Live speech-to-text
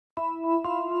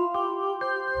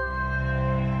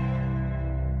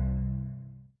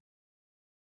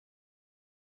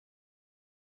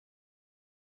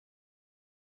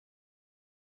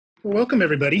Well, welcome,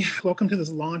 everybody. Welcome to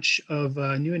this launch of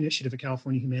a new initiative at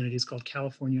California Humanities called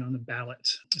California on the Ballot.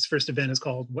 This first event is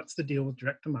called What's the Deal with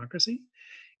Direct Democracy?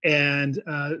 And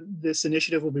this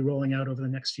initiative will be rolling out over the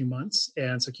next few months.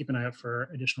 And so keep an eye out for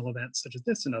additional events such as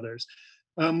this and others.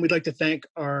 We'd like to thank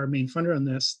our main funder on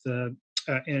this, the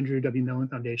Andrew W. Mellon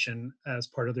Foundation, as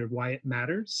part of their Why It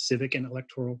Matters Civic and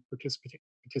Electoral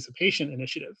Participation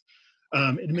Initiative,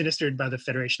 administered by the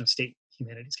Federation of State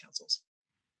Humanities Councils.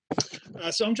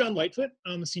 So I'm John Lightfoot.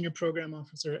 I'm a senior program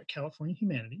officer at California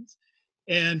Humanities.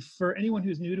 And for anyone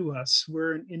who's new to us,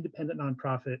 we're an independent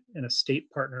nonprofit and a state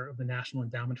partner of the National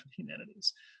Endowment for the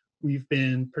Humanities. We've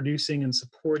been producing and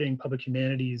supporting public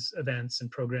humanities events and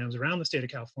programs around the state of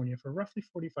California for roughly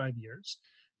 45 years.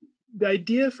 The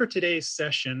idea for today's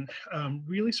session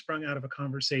really sprung out of a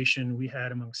conversation we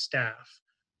had among staff,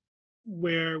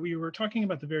 where we were talking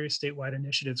about the various statewide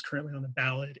initiatives currently on the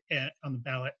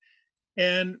ballot.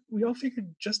 And we all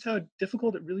figured just how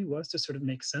difficult it really was to sort of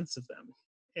make sense of them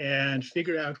and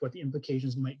figure out what the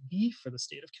implications might be for the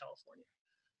state of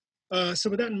California. So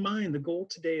with that in mind, the goal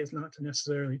today is not to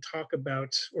necessarily talk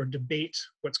about or debate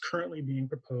what's currently being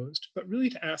proposed, but really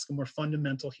to ask a more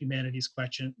fundamental humanities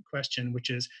question,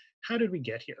 which is, how did we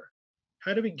get here?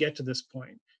 How did we get to this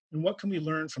point? And what can we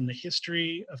learn from the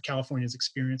history of California's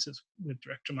experiences with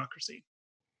direct democracy?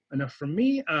 Enough from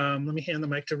me. Let me hand the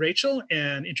mic to Rachel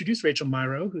and introduce Rachel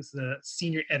Myrow, who's the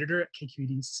senior editor at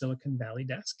KQED's Silicon Valley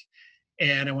desk.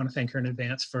 And I want to thank her in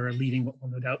advance for leading what will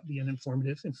no doubt be an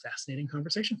informative and fascinating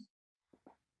conversation.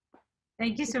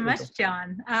 Thank you so much,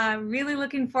 John. Really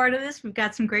looking forward to this. We've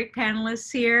got some great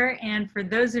panelists here. And for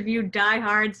those of you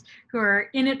diehards who are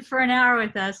in it for an hour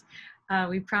with us,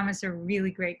 we promise a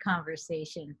really great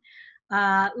conversation.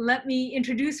 Let me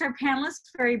introduce our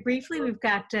panelists very briefly. We've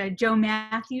got Joe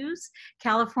Matthews,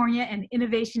 California and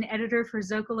Innovation Editor for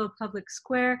Zocalo Public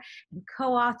Square and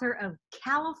co-author of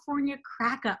California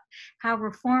Crack-Up, How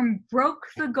Reform Broke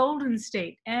the Golden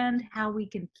State and How We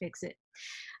Can Fix It.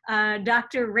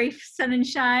 Dr. Rafe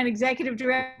Sonnenschein, Executive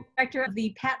Director of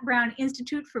the Pat Brown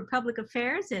Institute for Public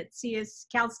Affairs at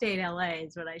Cal State LA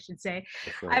is what I should say.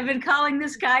 Right. I've been calling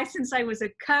this guy since I was a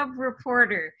cub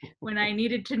reporter when I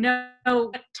needed to know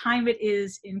what time it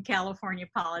is in California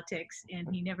politics, and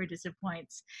he never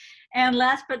disappoints. And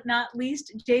last but not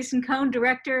least, Jason Cohn,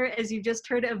 Director, as you just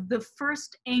heard, of The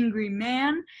First Angry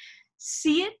Man.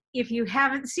 See it. If you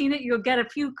haven't seen it, you'll get a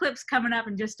few clips coming up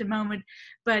in just a moment.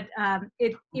 But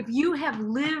if you have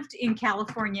lived in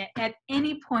California at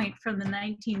any point from the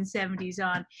 1970s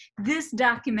on, this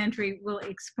documentary will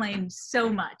explain so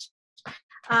much.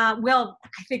 Well,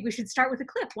 I think we should start with a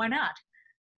clip. Why not?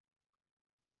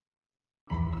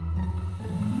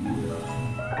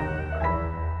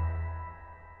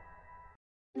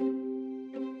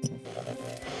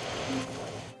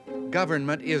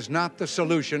 Government is not the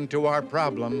solution to our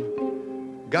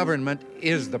problem. Government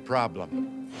is the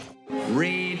problem.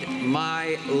 Read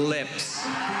my lips.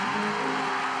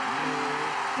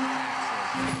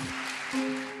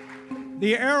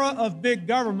 The era of big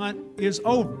government is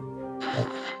over.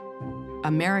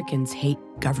 Americans hate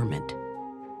government.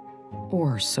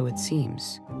 Or so it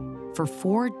seems. For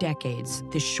 4 decades,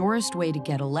 the surest way to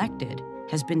get elected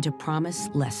has been to promise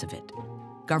less of it.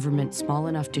 Government small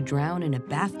enough to drown in a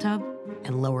bathtub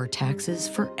and lower taxes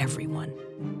for everyone.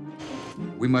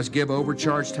 We must give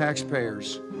overcharged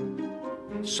taxpayers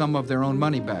some of their own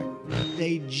money back.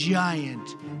 A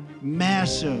giant,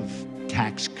 massive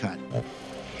tax cut.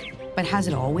 But has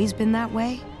it always been that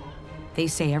way? They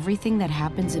say everything that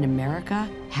happens in America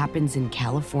happens in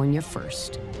California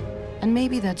first. And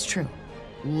maybe that's true.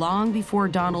 Long before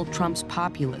Donald Trump's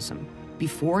populism,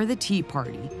 before the Tea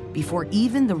Party, before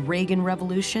even the Reagan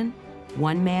Revolution,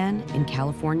 one man in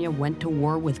California went to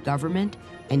war with government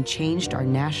and changed our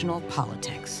national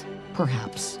politics,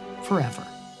 perhaps forever.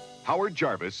 Howard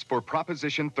Jarvis for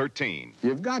Proposition 13.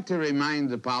 You've got to remind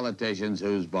the politicians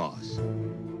who's boss.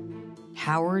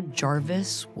 Howard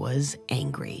Jarvis was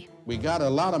angry. We got a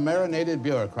lot of marinated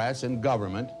bureaucrats in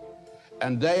government,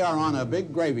 and they are on a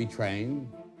big gravy train.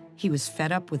 He was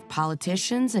fed up with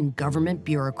politicians and government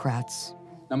bureaucrats.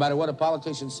 No matter what a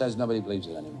politician says, nobody believes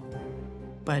it anymore.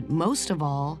 But most of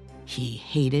all, he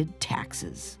hated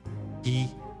taxes. He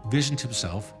visioned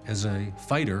himself as a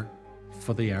fighter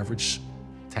for the average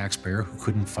taxpayer who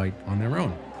couldn't fight on their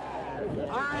own.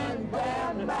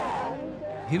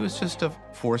 He was just a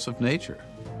force of nature.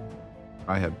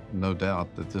 I had no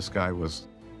doubt that this guy was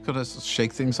going to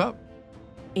shake things up.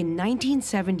 In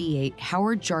 1978,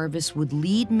 Howard Jarvis would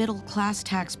lead middle-class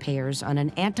taxpayers on an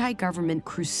anti-government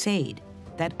crusade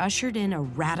that ushered in a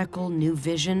radical new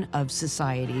vision of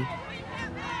society.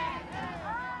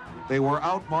 They were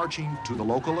out marching to the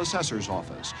local assessor's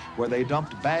office, where they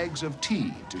dumped bags of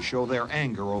tea to show their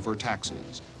anger over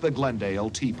taxes. The Glendale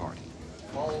Tea Party.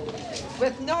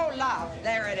 With no love,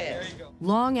 there it is.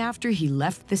 Long after he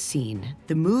left the scene,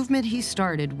 the movement he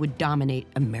started would dominate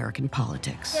American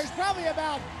politics. There's probably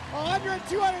about 100,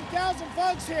 200,000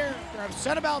 folks here. They're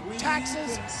upset about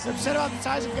taxes, they're upset about the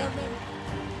size of government.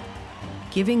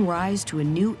 Giving rise to a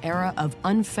new era of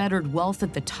unfettered wealth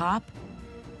at the top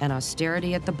and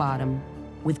austerity at the bottom,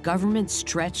 with government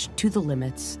stretched to the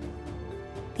limits,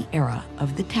 the era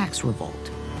of the tax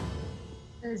revolt.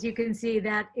 As you can see,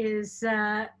 that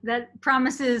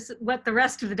promises what the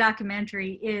rest of the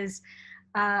documentary is,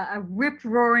 a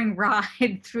rip-roaring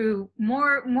ride through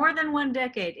more than one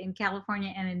decade in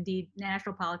California and indeed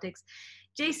national politics.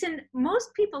 Jason,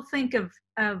 most people think of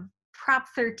Prop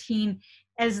 13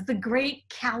 as the great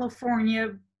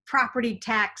California property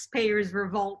taxpayers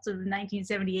revolt of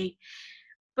 1978.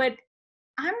 But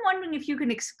I'm wondering if you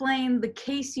can explain the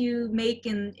case you make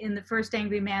in The First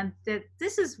Angry Man, that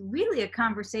this is really a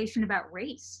conversation about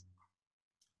race.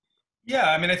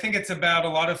 Yeah, I mean, I think it's about a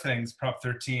lot of things, Prop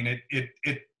 13.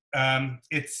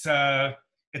 It's a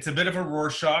bit of a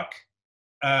Rorschach.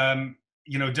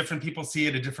 You know, different people see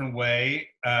it a different way.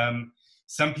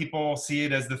 Some people see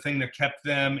it as the thing that kept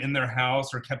them in their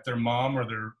house, or kept their mom or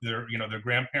their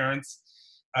grandparents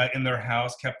in their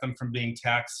house, kept them from being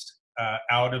taxed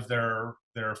out of their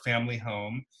family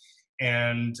home.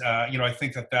 And I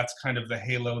think that's kind of the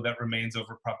halo that remains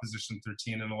over Proposition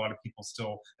 13, and a lot of people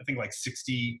still, I think like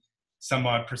 60 some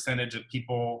odd percentage of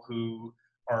people who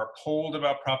are polled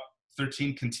about Prop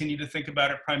 13 continue to think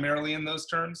about it primarily in those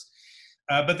terms.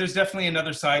 But there's definitely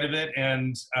another side of it,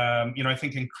 and I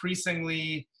think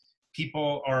increasingly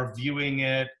people are viewing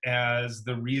it as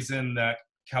the reason that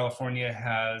California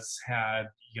has had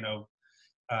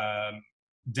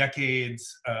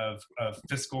decades of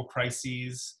fiscal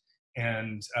crises,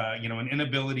 and an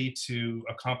inability to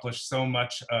accomplish so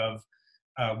much of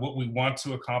what we want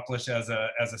to accomplish as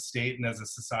a state and as a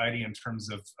society in terms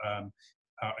of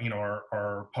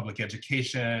our public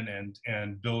education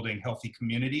and building healthy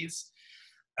communities.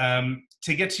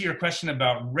 To get to your question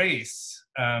about race,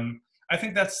 I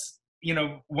think that's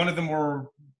one of the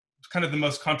more kind of the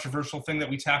most controversial thing that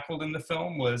we tackled in the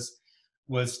film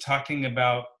was talking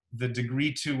about the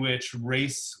degree to which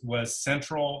race was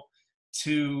central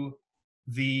to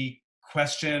the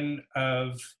question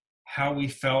of how we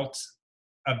felt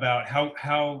about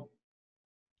how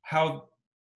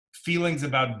feelings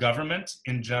about government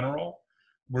in general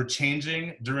were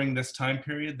changing during this time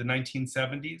period, the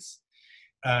 1970s.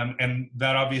 And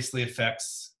that obviously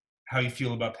affects how you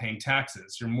feel about paying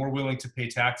taxes. You're more willing to pay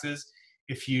taxes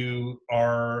if you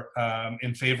are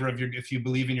in favor of if you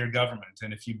believe in your government,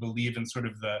 and if you believe in sort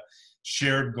of the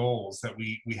shared goals that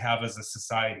we have as a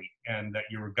society, and that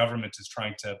your government is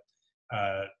trying to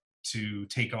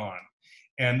take on.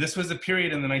 And this was a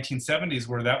period in the 1970s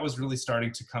where that was really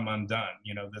starting to come undone.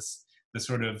 The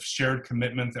sort of shared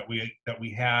commitment that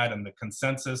we had, and the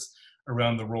consensus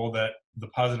around the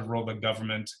positive role that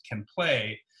government can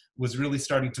play, was really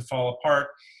starting to fall apart.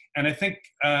 And I think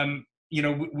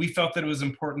we felt that it was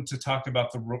important to talk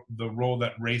about the role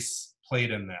that race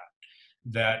played in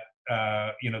that.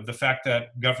 The fact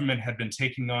that government had been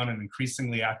taking on an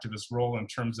increasingly activist role in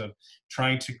terms of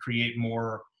trying to create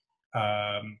more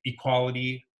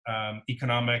equality,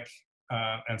 economic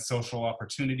and social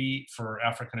opportunity for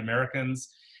African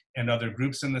Americans and other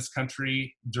groups in this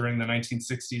country during the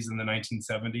 1960s and the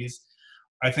 1970s,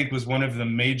 I think was one of the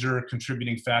major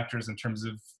contributing factors in terms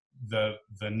of the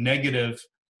negative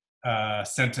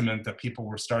sentiment that people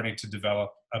were starting to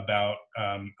develop about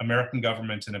American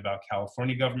government and about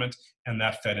California government, and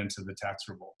that fed into the tax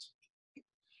revolt.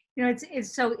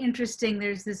 It's so interesting.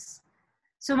 There's this,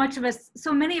 so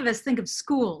many of us think of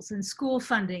schools and school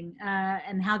funding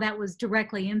and how that was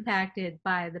directly impacted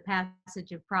by the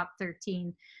passage of Prop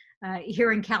 13.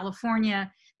 Here in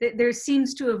California, there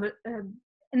seems to have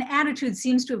an attitude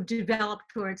seems to have developed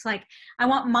towards, like, I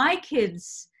want my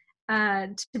kids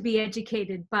to be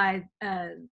educated by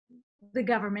the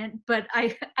government, but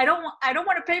I don't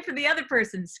want to pay for the other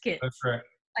person's kids. That's right.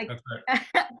 That's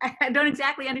right. I don't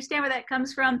exactly understand where that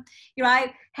comes from.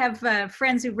 I have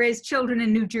friends who've raised children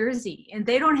in New Jersey, and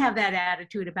they don't have that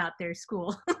attitude about their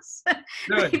schools.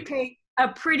 They pay a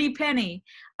pretty penny,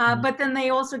 but then they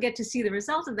also get to see the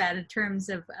result of that in terms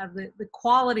of the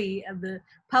quality of the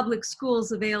public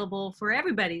schools available for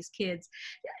everybody's kids.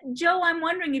 Joe, I'm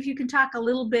wondering if you can talk a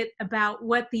little bit about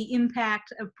what the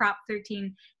impact of Prop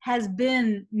 13 has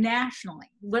been nationally.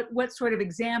 What sort of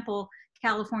example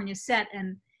California set,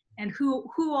 and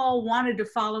who all wanted to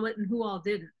follow it and who all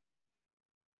didn't.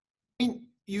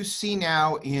 You see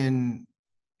now in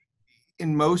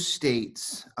most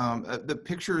states, the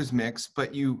picture is mixed,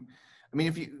 but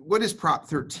what is Prop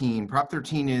 13? Prop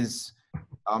 13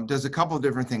 does a couple of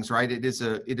different things, right? It is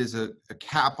a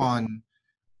cap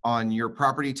on your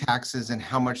property taxes and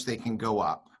how much they can go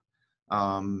up.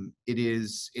 It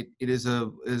is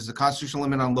a constitutional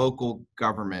limit on local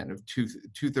government of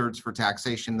two-thirds for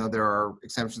taxation, though there are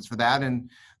exemptions for that, and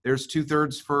there's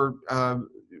 2/3 for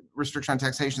restriction on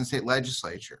taxation in state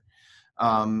legislature.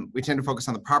 We tend to focus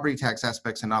on the property tax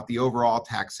aspects and not the overall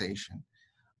taxation.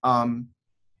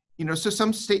 So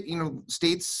some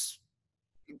states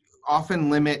often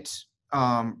limit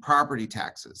property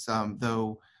taxes,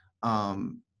 though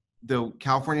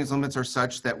California's limits are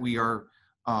such that we are,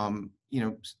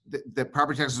 that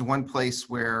property tax is one place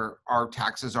where our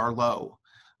taxes are low.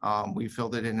 We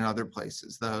filled it in other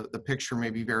places. The picture may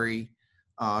be very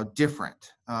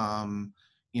different.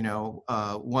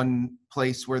 One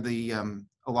place where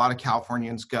a lot of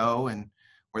Californians go and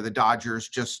where the Dodgers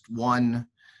just won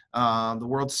the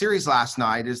World Series last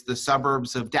night is the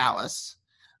suburbs of Dallas,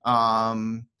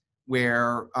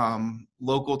 where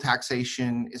local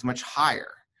taxation is much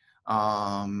higher.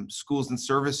 Schools and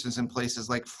services in places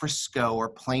like Frisco or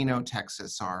Plano,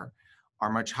 Texas are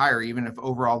much higher, even if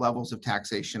overall levels of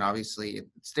taxation, obviously at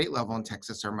state level in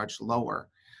Texas, are much lower.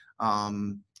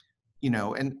 And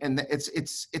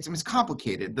it's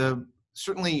complicated.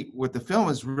 Certainly what the film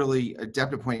is really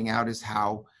adept at pointing out is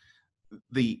how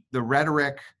the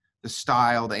rhetoric, the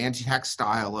style, the anti-tax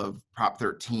style of Prop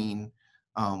 13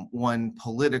 won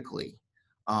politically.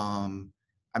 I'm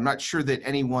not sure that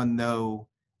anyone, though,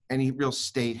 any real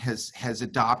state has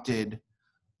adopted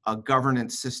a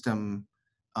governance system,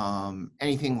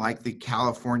 anything like the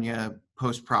California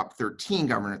post-Prop 13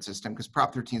 governance system, because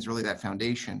Prop 13 is really that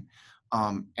foundation.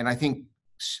 And I think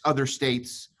other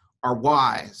states are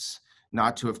wise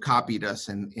not to have copied us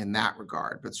in that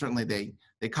regard, but certainly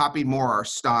they copied more our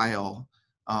style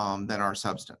than our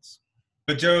substance.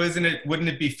 But Joe, wouldn't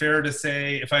it be fair to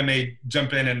say, if I may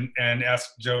jump in and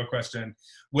ask Joe a question,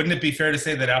 wouldn't it be fair to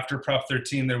say that after Prop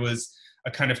 13 there was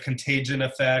a kind of contagion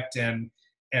effect and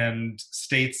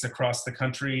states across the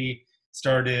country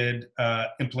started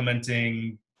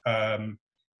implementing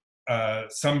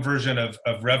some version of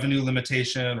revenue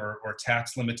limitation or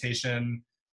tax limitation?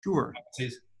 Sure.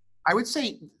 I would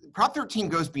say Prop 13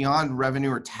 goes beyond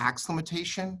revenue or tax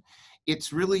limitation.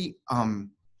 It's really,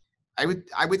 I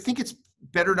would think it's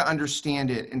better to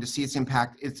understand it and to see its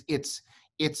impact.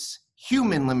 It's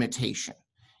human limitation.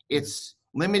 It's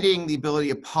limiting the ability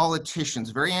of politicians,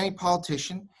 very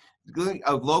anti-politician,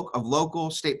 of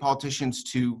local state politicians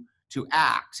to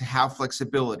act, to have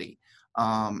flexibility.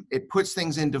 It puts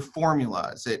things into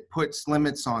formulas. It puts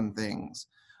limits on things.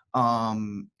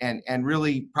 And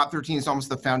really, Prop 13 is almost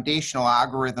the foundational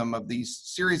algorithm of these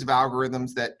series of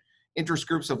algorithms that interest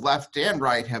groups of left and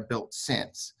right have built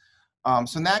since.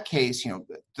 So in that case,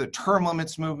 the term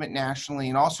limits movement nationally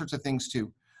and all sorts of things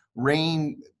to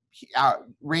rein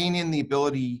in the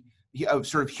ability of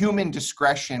sort of human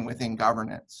discretion within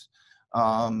governance.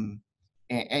 And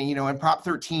Prop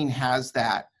 13 has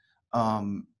that,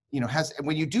 when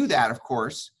you do that, of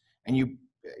course, and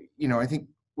I think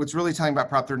what's really telling about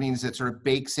Prop 13 is it sort of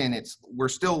bakes in, we're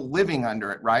still living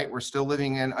under it, right? We're still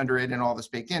living under it and all this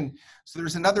baked in. So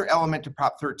there's another element to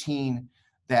Prop 13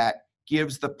 that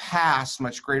gives the past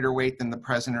much greater weight than the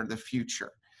present or the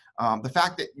future. The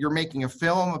fact that you're making a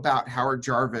film about Howard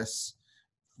Jarvis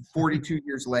 42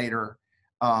 years later,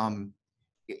 and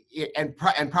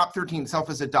Prop 13 itself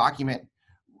as a document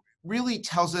really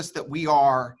tells us that we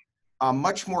are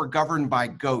much more governed by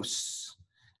ghosts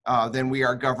than we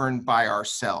are governed by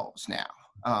ourselves now.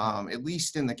 At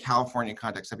least in the California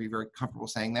context, I'd be very comfortable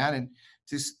saying that. And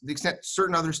to the extent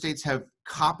certain other states have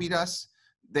copied us,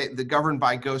 the governed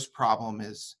by ghost problem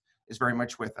is very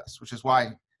much with us, which is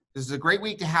why this is a great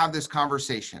week to have this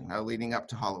conversation leading up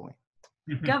to Halloween.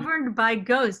 Governed by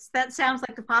ghosts. That sounds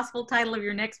like the possible title of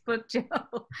your next book, Joe.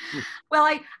 Well,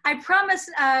 I promise,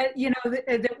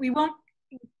 that we won't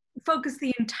focus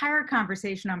the entire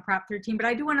conversation on Prop 13, but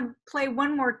I do want to play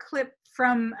one more clip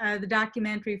from the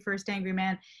documentary First Angry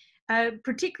Man,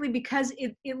 particularly because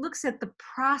it looks at the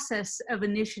process of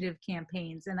initiative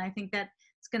campaigns, and I think that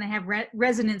it's going to have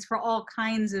resonance for all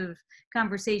kinds of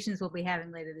conversations we'll be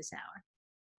having later this hour.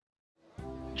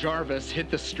 Jarvis hit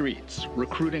the streets,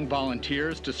 recruiting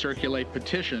volunteers to circulate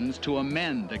petitions to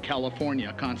amend the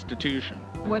California Constitution.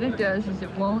 What it does is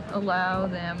it won't allow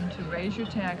them to raise your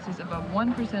taxes above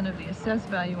 1% of the assessed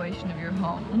valuation of your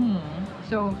home.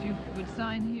 So if you would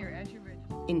sign here as you're ready.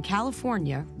 In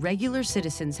California, regular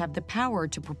citizens have the power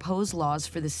to propose laws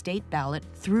for the state ballot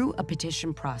through a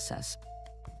petition process.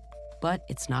 But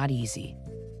it's not easy.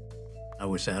 I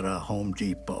was at a Home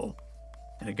Depot,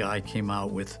 and a guy came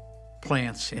out with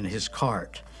plants in his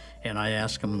cart. And I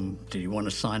asked him, do you want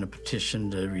to sign a petition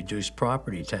to reduce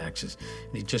property taxes?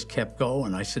 And he just kept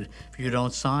going. I said, if you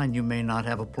don't sign, you may not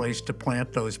have a place to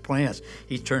plant those plants.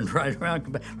 He turned right around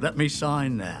and said, let me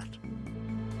sign that.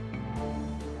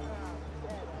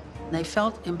 They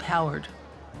felt empowered.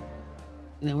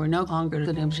 They were no longer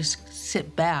going to just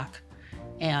sit back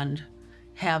and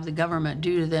have the government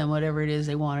do to them whatever it is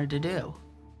they wanted to do.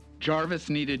 Jarvis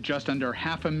needed just under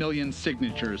 500,000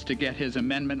 signatures to get his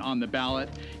amendment on the ballot.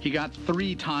 He got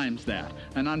 3 times that,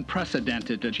 an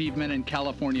unprecedented achievement in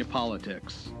California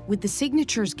politics. With the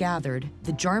signatures gathered,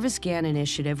 the Jarvis-Gann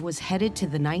initiative was headed to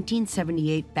the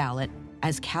 1978 ballot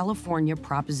as California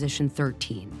Proposition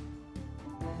 13.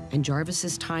 And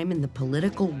Jarvis's time in the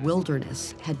political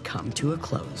wilderness had come to a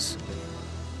close.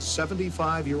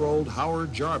 75-year-old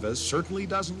Howard Jarvis certainly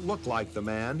doesn't look like the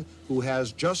man who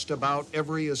has just about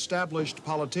every established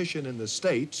politician in the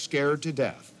state scared to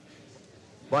death.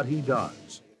 But he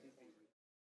does.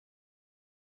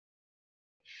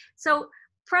 So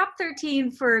Prop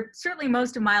 13, for certainly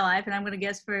most of my life, and I'm going to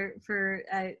guess for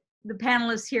the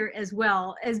panelists here as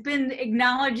well, has been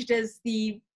acknowledged as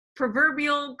the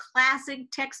proverbial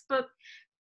classic textbook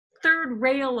third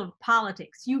rail of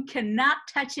politics. You cannot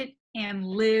touch it and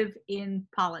live in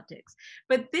politics.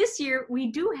 But this year,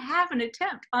 we do have an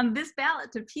attempt on this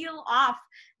ballot to peel off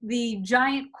the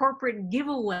giant corporate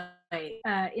giveaway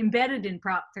embedded in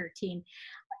Prop 13.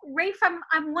 Rafe,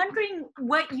 I'm wondering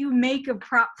what you make of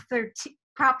Prop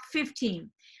 15,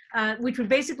 which would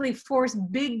basically force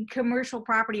big commercial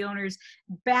property owners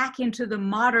back into the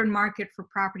modern market for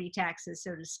property taxes,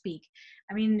 so to speak.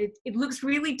 I mean, it looks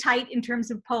really tight in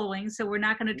terms of polling, so we're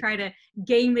not going to try to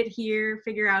game it here,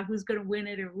 figure out who's going to win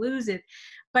it or lose it.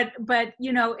 But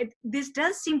you know, this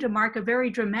does seem to mark a very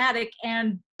dramatic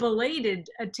and belated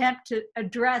attempt to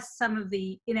address some of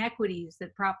the inequities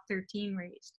that Prop 13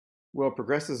 raised. Well,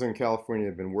 progressives in California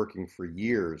have been working for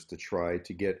years to try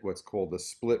to get what's called a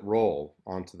split roll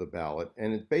onto the ballot.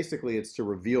 And it's to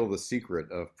reveal the secret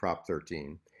of Prop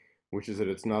 13, which is that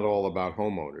it's not all about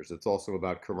homeowners. It's also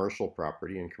about commercial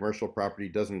property, and commercial property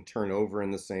doesn't turn over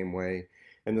in the same way.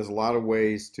 And there's a lot of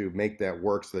ways to make that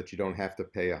work so that you don't have to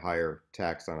pay a higher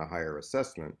tax on a higher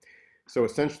assessment. So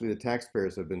essentially, the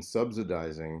taxpayers have been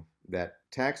subsidizing that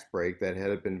tax break that had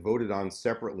it been voted on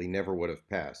separately never would have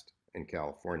passed in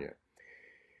California.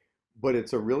 But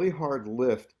it's a really hard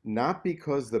lift, not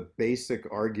because the basic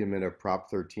argument of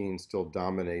Prop 13 still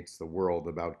dominates the world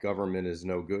about government is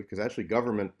no good, because actually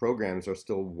government programs are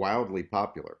still wildly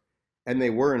popular. And they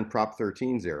were in Prop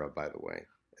 13's era, by the way,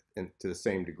 and to the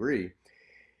same degree.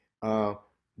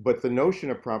 But the notion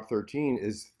of Prop 13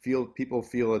 is people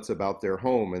feel it's about their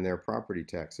home and their property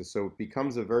taxes. So it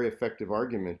becomes a very effective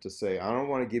argument to say, I don't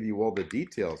want to give you all the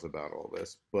details about all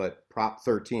this, but Prop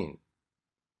 13.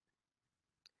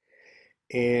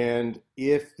 And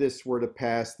if this were to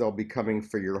pass, they'll be coming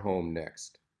for your home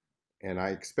next. And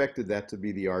I expected that to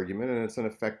be the argument, and it's an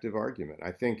effective argument.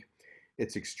 I think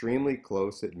it's extremely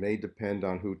close. It may depend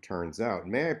on who turns out.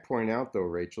 May I point out, though,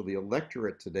 Rachel, the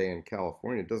electorate today in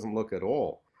California doesn't look at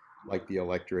all like the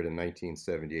electorate in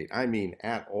 1978. I mean,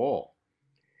 at all.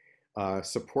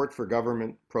 Support for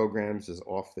government programs is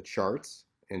off the charts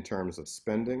in terms of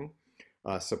spending.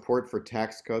 Support for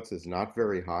tax cuts is not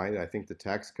very high. I think the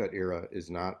tax cut era is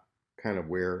not kind of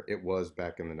where it was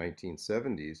back in the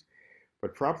 1970s.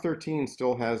 But Prop 13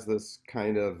 still has this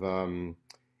kind of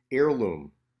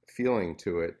heirloom feeling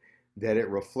to it, that it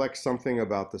reflects something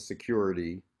about the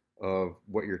security of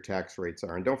what your tax rates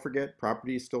are. And don't forget,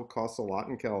 property still costs a lot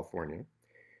in California.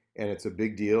 And it's a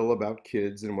big deal about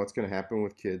kids and what's going to happen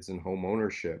with kids and home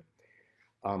ownership.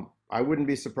 I wouldn't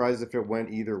be surprised if it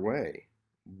went either way.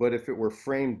 But if it were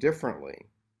framed differently,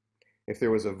 if there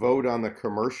was a vote on the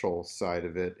commercial side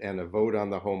of it and a vote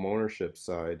on the home ownership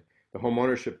side, the home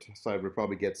ownership side would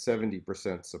probably get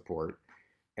 70% support,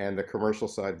 and the commercial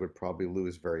side would probably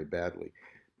lose very badly.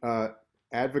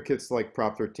 Advocates like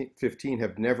Prop 15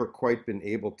 have never quite been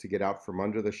able to get out from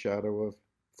under the shadow of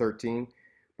 13,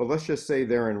 but let's just say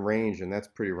they're in range, and that's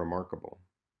pretty remarkable.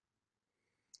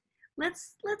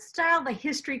 Let's dial the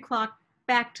history clock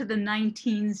back to the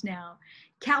 19s now.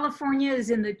 California is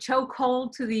in the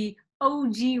chokehold to the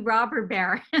OG robber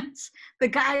barons, the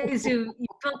guys who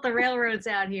built the railroads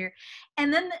out here.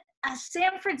 And then a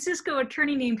San Francisco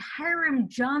attorney named Hiram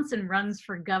Johnson runs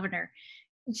for governor.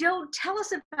 Joe, tell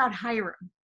us about Hiram.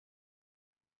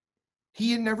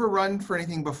 He had never run for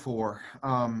anything before,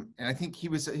 and I think he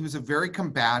was a very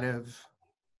combative,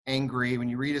 angry. When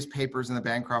you read his papers in the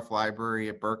Bancroft Library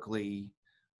at Berkeley,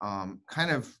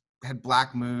 kind of had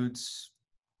black moods,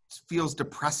 feels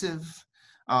depressive,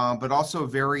 but also a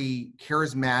very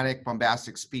charismatic,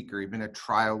 bombastic speaker. He'd been a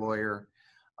trial lawyer.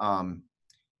 And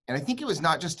I think it was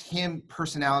not just him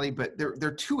personality, but there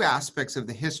are two aspects of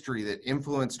the history that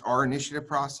influenced our initiative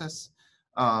process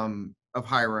of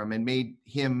Hiram and made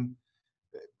him,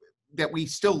 that we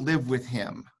still live with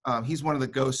him. He's one of the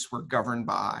ghosts we're governed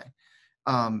by.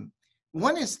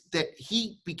 One is that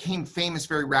he became famous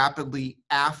very rapidly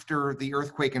after the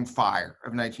earthquake and fire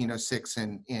of 1906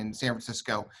 in San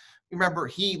Francisco. Remember,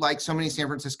 he, like so many San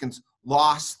Franciscans,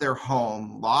 lost their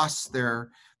home, lost the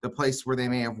place where they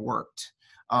may have worked,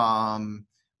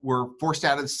 were forced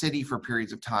out of the city for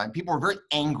periods of time. People were very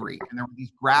angry, and there were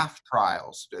these graft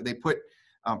trials. They put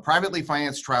privately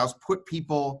financed trials, put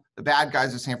people, the bad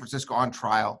guys of San Francisco, on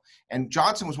trial. And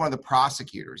Johnson was one of the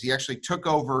prosecutors. He actually took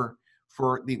over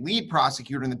for the lead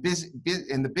prosecutor in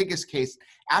the biggest case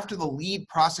after the lead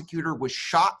prosecutor was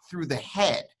shot through the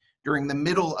head during the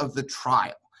middle of the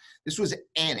trial. This was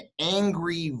an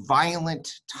angry,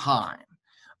 violent time.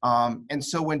 And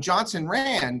so when Johnson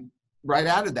ran right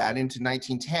out of that into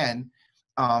 1910,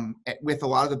 with a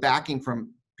lot of the backing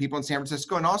from people in San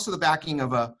Francisco and also the backing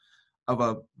of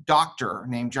a doctor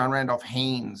named John Randolph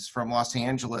Haynes from Los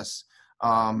Angeles,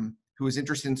 who was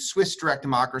interested in Swiss direct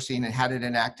democracy and had it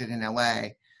enacted in LA.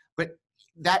 But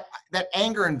that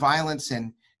anger and violence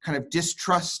and kind of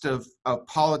distrust of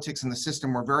politics and the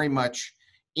system were very much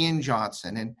in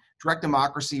Johnson. And direct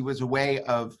democracy was a way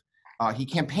of, he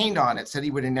campaigned on it, said he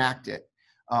would enact it.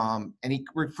 And he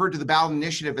referred to the ballot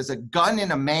initiative as a gun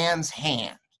in a man's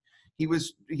hand. He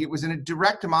was in a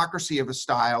direct democracy of a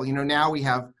style. You know, now we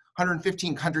have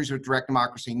 115 countries with direct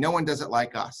democracy. No one does it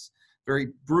like us. Very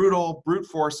brutal, brute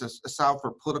force, a style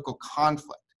for political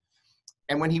conflict.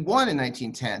 And when he won in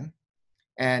 1910,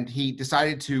 and he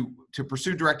decided to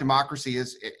pursue direct democracy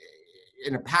as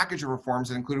in a package of reforms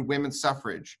that included women's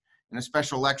suffrage and a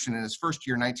special election in his first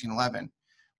year, 1911,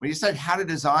 when he decided how to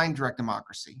design direct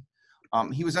democracy,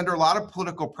 he was under a lot of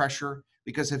political pressure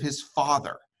because of his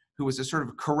father, who was a sort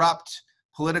of corrupt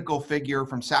political figure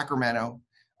from Sacramento,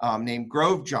 named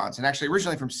Grove Johnson, actually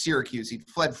originally from Syracuse. He'd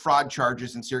fled fraud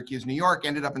charges in Syracuse, New York,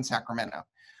 ended up in Sacramento.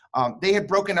 They had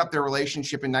broken up their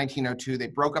relationship in 1902. They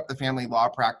broke up the family law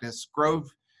practice.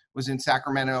 Grove was in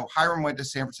Sacramento. Hiram went to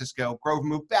San Francisco. Grove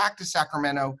moved back to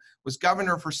Sacramento, was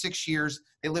governor for 6 years.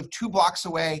 They lived 2 blocks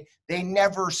away. They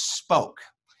never spoke.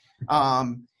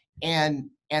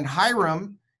 And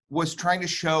Hiram was trying to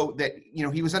show that, you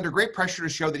know, he was under great pressure to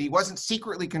show that he wasn't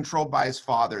secretly controlled by his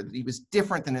father, that he was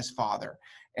different than his father.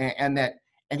 And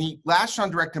he latched on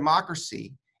direct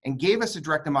democracy and gave us a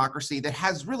direct democracy that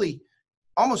has really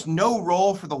almost no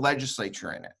role for the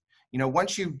legislature in it. You know,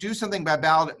 once you do something by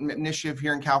ballot initiative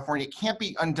here in California, it can't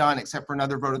be undone except for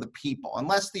another vote of the people,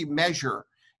 unless the measure,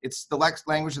 it's the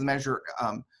language of the measure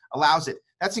allows it.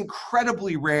 That's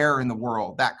incredibly rare in the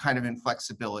world, that kind of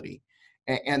inflexibility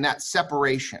and that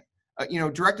separation. You know,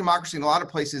 direct democracy in a lot of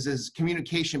places is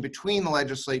communication between the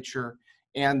legislature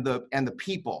and the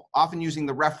people, often using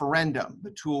the referendum,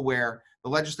 the tool where the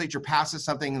legislature passes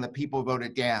something and the people vote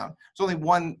it down. There's only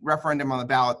one referendum on the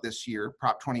ballot this year,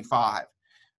 Prop 25.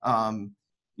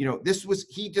 You know,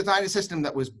 he designed a system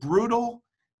that was brutal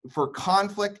for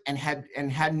conflict and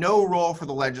had no role for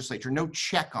the legislature, no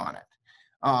check on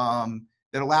it,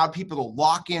 that allowed people to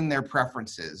lock in their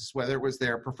preferences, whether it was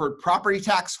their preferred property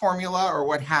tax formula or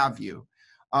what have you.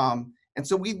 And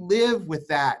so we live with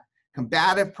that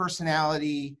combative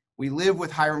personality. We live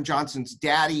with Hiram Johnson's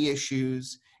daddy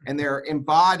issues, and they're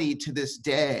embodied to this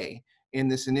day in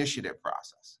this initiative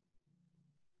process.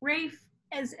 Rafe,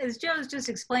 as Joe was just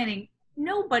explaining,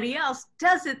 nobody else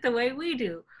does it the way we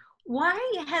do. Why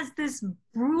has this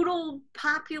brutal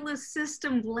populist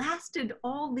system lasted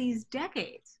all these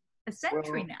decades, a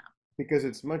century now? Because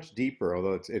it's much deeper,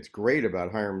 although it's great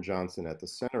about Hiram Johnson at the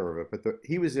center of it, but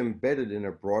he was embedded in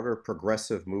a broader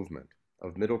progressive movement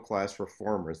of middle-class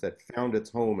reformers that found its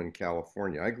home in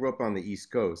California. I grew up on the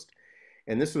East Coast,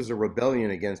 and this was a rebellion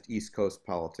against East Coast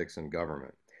politics and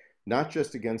government, not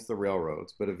just against the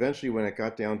railroads, but eventually when it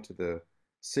got down to the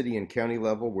city and county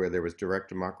level where there was direct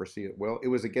democracy, well, it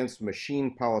was against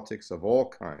machine politics of all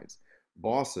kinds,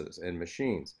 bosses and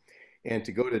machines. And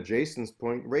to go to Jason's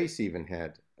point, race even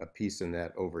had a piece in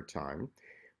that over time,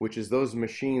 which is those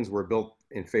machines were built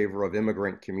in favor of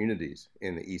immigrant communities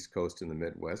in the East Coast and the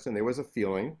Midwest. And there was a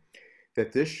feeling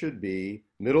that this should be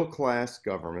middle-class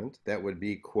government that would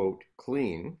be, quote,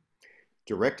 clean,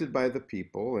 directed by the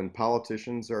people, and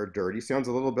politicians are dirty. Sounds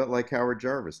a little bit like Howard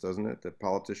Jarvis, doesn't it? That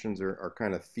politicians are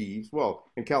kind of thieves.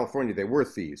 Well, in California, they were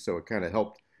thieves, so it kind of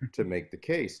helped to make the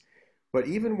case. But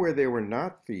even where they were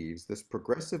not thieves, this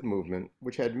progressive movement,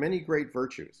 which had many great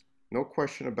virtues, no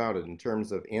question about it, in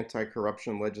terms of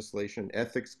anti-corruption legislation,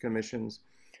 ethics commissions,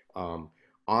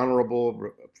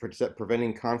 honorable,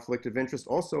 preventing conflict of interest,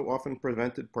 also often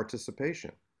prevented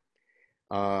participation,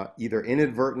 either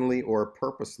inadvertently or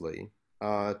purposely,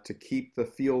 to keep the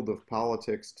field of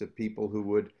politics to people who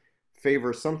would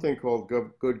favor something called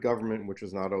good government, which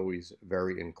is not always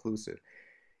very inclusive.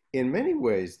 In many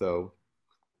ways, though,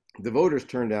 the voters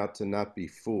turned out to not be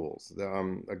fools.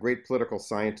 A great political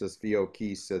scientist, V.O.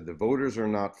 Keyes, said the voters are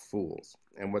not fools.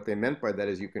 And what they meant by that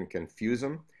is you can confuse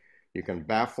them, you can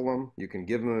baffle them, you can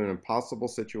give them an impossible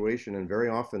situation, and very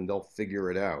often they'll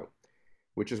figure it out,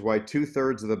 which is why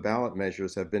 2/3 of the ballot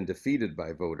measures have been defeated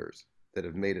by voters that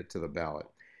have made it to the ballot.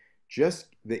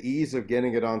 Just the ease of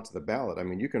getting it onto the ballot. I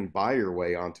mean, you can buy your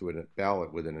way onto a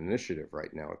ballot with an initiative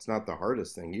right now. It's not the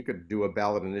hardest thing. You could do a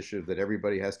ballot initiative that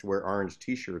everybody has to wear orange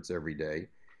t-shirts every day,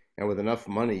 and with enough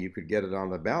money, you could get it on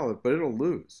the ballot, but it'll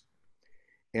lose.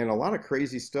 And a lot of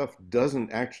crazy stuff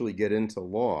doesn't actually get into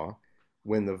law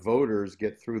when the voters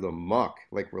get through the muck,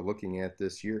 like we're looking at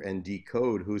this year, and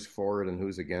decode who's for it and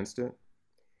who's against it,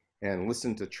 and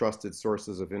listen to trusted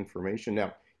sources of information.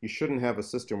 Now, you shouldn't have a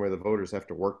system where the voters have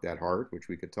to work that hard, which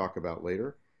we could talk about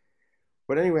later.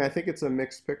 But anyway, I think it's a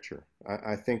mixed picture.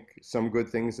 I think some good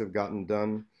things have gotten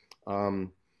done.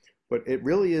 But it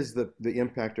really is the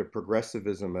impact of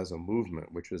progressivism as a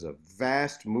movement, which was a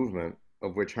vast movement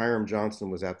of which Hiram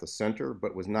Johnson was at the center,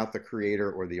 but was not the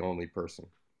creator or the only person.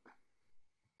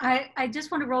 I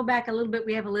just want to roll back a little bit.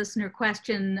 We have a listener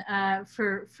question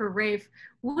for Rafe.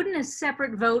 Wouldn't a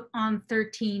separate vote on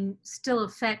 13 still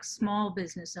affect small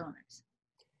business owners?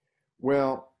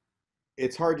 Well,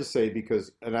 it's hard to say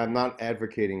because, and I'm not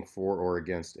advocating for or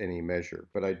against any measure,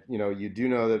 but you do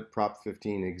know that Prop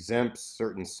 15 exempts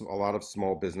a lot of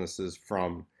small businesses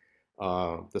from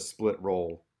the split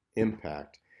roll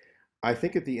impact. I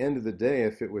think at the end of the day,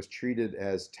 if it was treated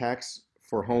as tax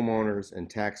for homeowners and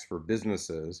tax for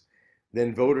businesses,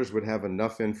 then voters would have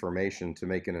enough information to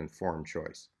make an informed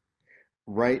choice.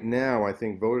 Right now, I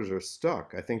think voters are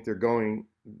stuck. I think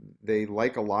they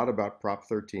like a lot about Prop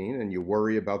 13, and you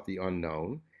worry about the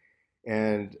unknown.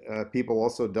 And people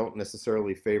also don't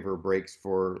necessarily favor breaks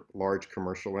for large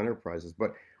commercial enterprises.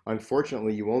 But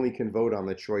unfortunately, you only can vote on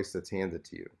the choice that's handed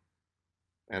to you.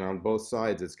 And on both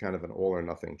sides, it's kind of an all or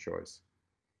nothing choice.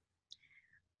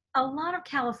 A lot of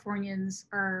Californians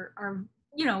are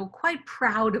quite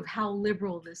proud of how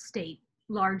liberal the state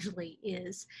largely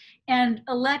is. And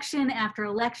election after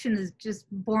election has just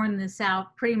borne this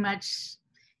out pretty much,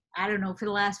 I don't know, for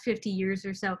the last 50 years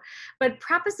or so. But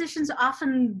propositions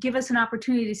often give us an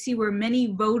opportunity to see where many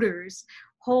voters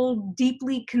hold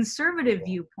deeply conservative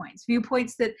viewpoints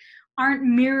that aren't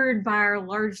mirrored by our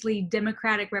largely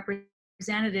democratic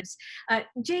representatives.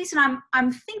 Jason,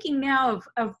 I'm thinking now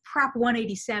of Prop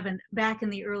 187 back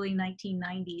in the early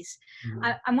 1990s.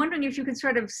 Mm-hmm. I'm wondering if you could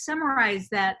sort of summarize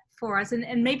that for us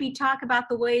and maybe talk about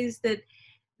the ways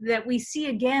that we see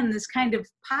again this kind of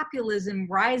populism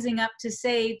rising up to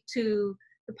say to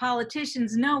the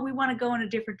politicians, no, we want to go in a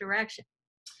different direction.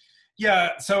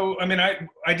 Yeah, so I mean,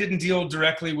 I didn't deal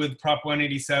directly with Prop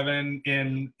 187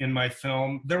 in my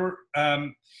film. There were,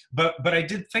 but I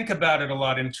did think about it a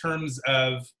lot in terms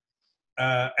of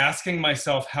asking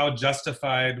myself how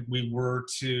justified we were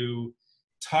to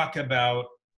talk about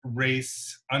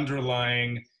race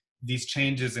underlying these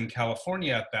changes in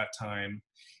California at that time,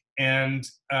 and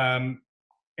I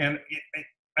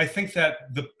think that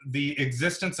the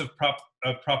existence of Prop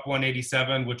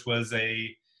 187, which was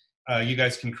you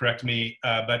guys can correct me,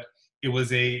 but it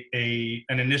was an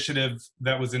initiative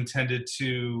that was intended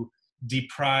to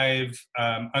deprive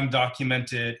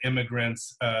undocumented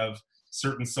immigrants of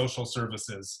certain social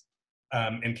services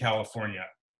in California.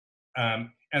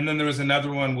 And then there was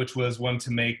another one, which was one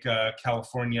to make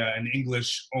California an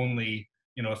English only,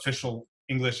 official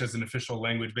English as an official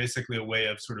language, basically a way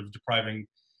of sort of depriving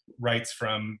rights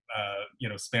from,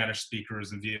 Spanish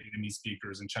speakers and Vietnamese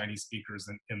speakers and Chinese speakers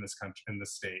in this country, in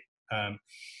this state.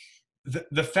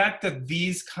 The fact that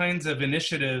these kinds of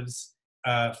initiatives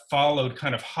followed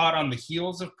kind of hot on the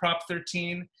heels of Prop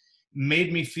 13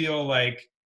 made me feel like,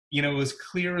 it was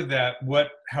clear that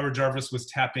what Howard Jarvis was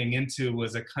tapping into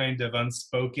was a kind of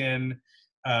unspoken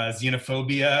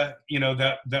xenophobia,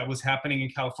 that was happening in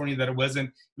California, that it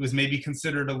was maybe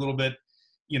considered a little bit,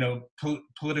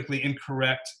 politically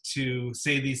incorrect to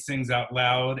say these things out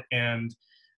loud. And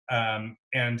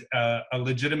And a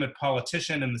legitimate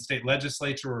politician in the state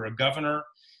legislature or a governor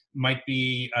might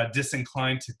be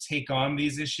disinclined to take on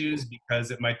these issues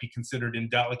because it might be considered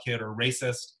indelicate or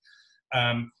racist.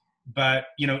 But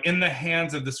in the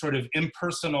hands of the sort of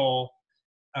impersonal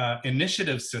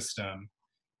initiative system,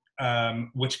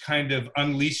 which kind of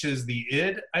unleashes the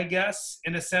id, I guess,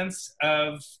 in a sense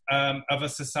of a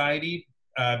society,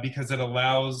 because it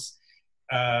allows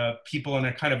people in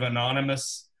a kind of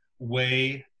anonymous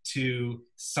way to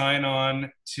sign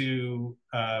on to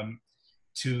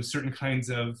certain kinds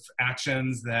of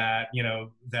actions that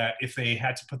that if they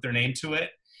had to put their name to it,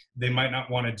 they might not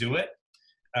want to do it.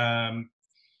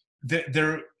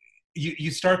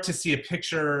 You start to see a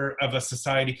picture of a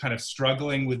society kind of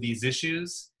struggling with these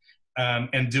issues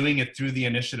and doing it through the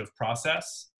initiative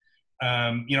process.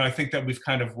 I think that we've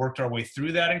kind of worked our way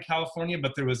through that in California,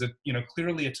 but there was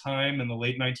clearly a time in the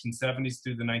late 1970s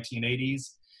through the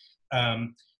 1980s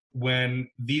when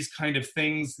these kind of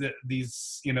things,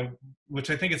 which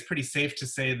I think it's pretty safe to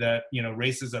say that,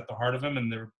 race is at the heart of them, and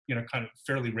they're, kind of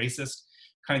fairly racist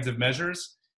kinds of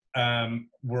measures,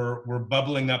 were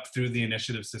bubbling up through the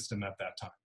initiative system at that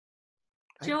time.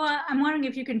 Joe, I'm wondering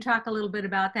if you can talk a little bit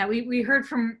about that. We heard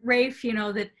from Rafe,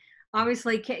 that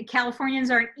obviously Californians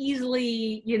aren't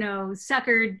easily,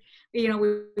 suckered.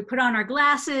 We put on our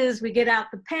glasses, we get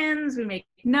out the pens, we make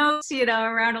notes,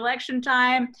 around election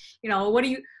time.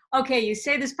 You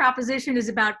say this proposition is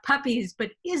about puppies,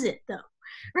 but is it though?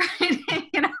 Right?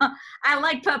 I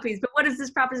like puppies, but what is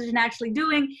this proposition actually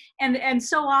doing? And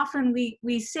so often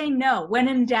we say no. When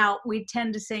in doubt, we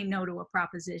tend to say no to a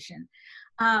proposition.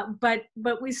 But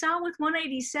we saw with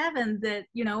 187 that,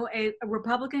 a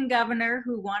Republican governor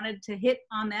who wanted to hit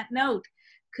on that note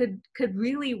could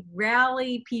really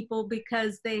rally people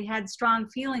because they had strong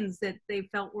feelings that they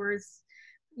felt were,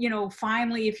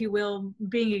 finally, if you will,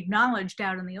 being acknowledged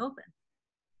out in the open.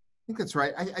 I think that's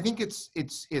right. I think it's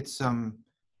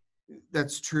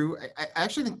that's true. I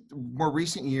actually think more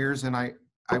recent years, and I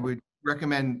would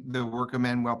recommend the work of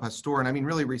Manuel Pastor, and I mean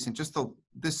really recent, just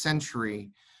this century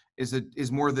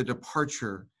is more the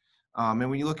departure. And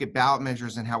when you look at ballot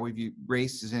measures and how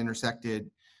race is intersected,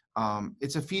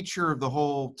 it's a feature of the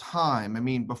whole time. I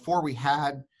mean, before we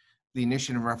had the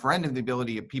initiative referendum, the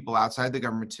ability of people outside the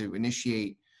government to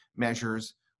initiate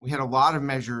measures, we had a lot of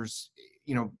measures,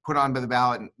 put on by the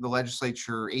ballot in the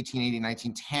legislature 1880,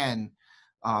 1910,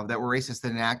 that were racist,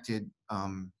 that enacted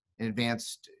and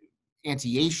advanced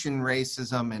anti-Asian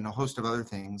racism and a host of other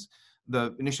things.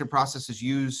 The initiative process is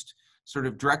used sort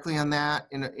of directly on that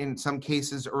in some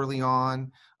cases early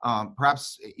on.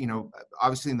 Perhaps,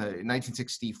 obviously in the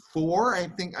 1964, I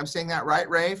think I'm saying that right,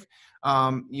 Rafe?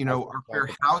 Our fair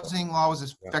housing law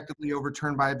was effectively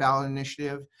overturned by a ballot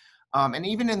initiative. And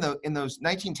even in those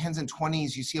 1910s and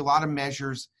 20s, you see a lot of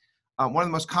measures. One of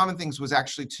the most common things was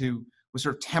actually was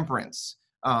sort of temperance,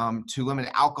 to limit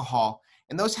alcohol.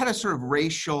 And those had a sort of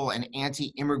racial and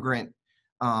anti-immigrant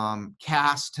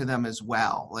cast to them as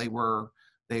well. They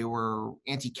were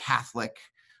anti-Catholic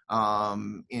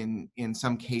in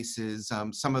some cases.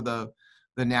 Some of the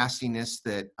nastiness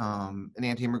that an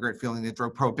anti-immigrant feeling that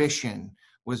drove prohibition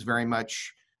was very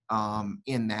much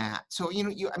in that. So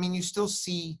you still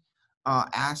see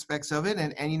aspects of it,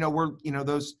 and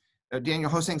those. Daniel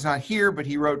Hosang's not here, but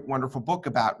he wrote a wonderful book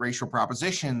about racial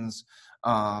propositions,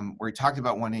 where he talked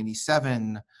about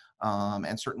 187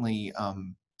 and certainly.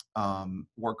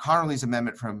 Ward Connerly's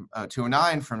amendment from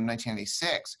 209 from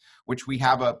 1996, which we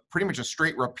have pretty much a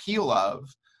straight repeal of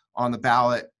on the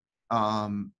ballot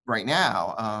right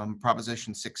now,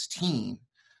 Proposition 16.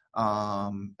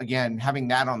 Again, having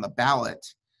that on the ballot,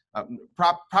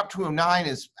 Prop 209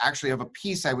 is actually of a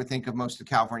piece, I would think, of most of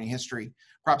California history.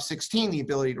 Prop 16, the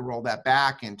ability to roll that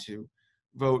back and to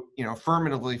vote,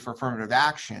 affirmatively for affirmative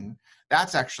action.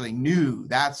 That's actually new.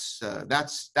 That's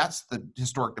the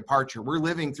historic departure. We're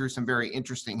living through some very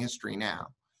interesting history now.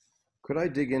 Could I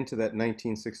dig into that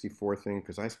 1964 thing?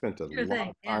 Because I spent a lot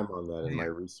of time on that in my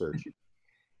research.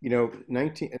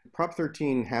 Prop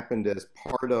 13 happened as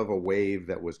part of a wave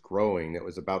that was growing, that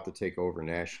was about to take over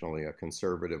nationally, a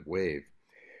conservative wave.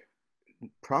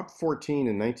 Prop 14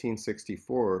 in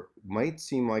 1964 might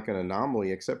seem like an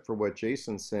anomaly, except for what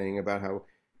Jason's saying about how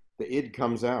the id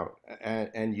comes out,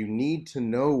 and you need to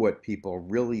know what people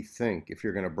really think if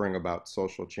you're going to bring about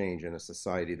social change in a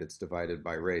society that's divided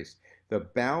by race. The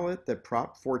ballot that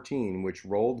Prop 14, which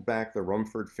rolled back the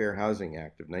Rumford Fair Housing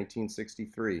Act of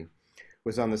 1963,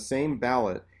 was on the same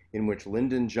ballot in which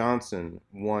Lyndon Johnson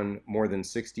won more than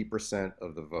 60%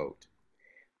 of the vote.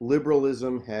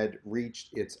 Liberalism had reached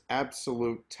its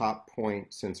absolute top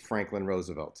point since Franklin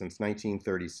Roosevelt, since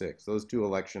 1936. Those two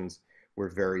elections were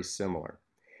very similar.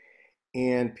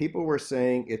 And people were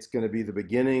saying it's going to be the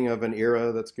beginning of an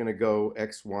era that's going to go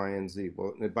X, Y, and Z.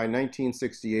 Well, by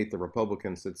 1968, the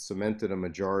Republicans had cemented a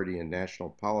majority in national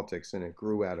politics, and it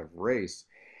grew out of race.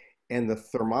 And the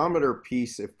thermometer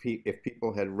piece, if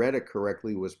people had read it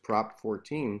correctly, was Prop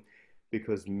 14,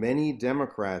 because many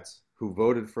Democrats who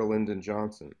voted for Lyndon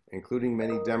Johnson, including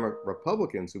many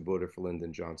Republicans who voted for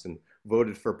Lyndon Johnson,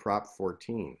 voted for Prop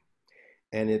 14.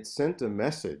 And it sent a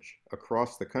message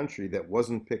across the country that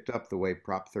wasn't picked up the way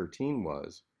Prop 13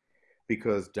 was,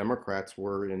 because Democrats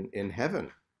were in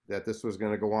heaven, that this was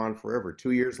going to go on forever.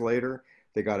 2 years later,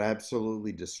 they got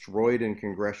absolutely destroyed in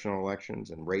congressional elections,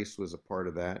 and race was a part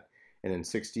of that. And in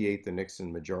 '68, the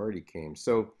Nixon majority came.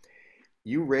 So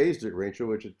you raised it, Rachel,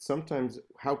 which is sometimes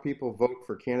how people vote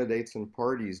for candidates and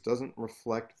parties doesn't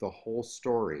reflect the whole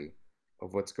story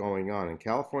of what's going on. And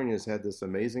California has had this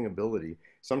amazing ability,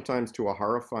 sometimes to a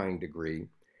horrifying degree,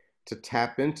 to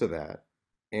tap into that.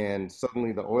 And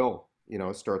suddenly the oil,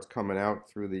 starts coming out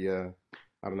through the,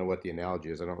 I don't know what the analogy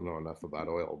is. I don't know enough about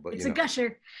oil, but it's a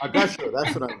gusher. A gusher,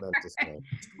 that's what I meant to say.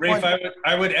 Rafe,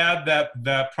 I would add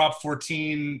that Prop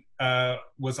 14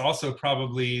 was also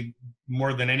probably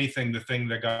more than anything the thing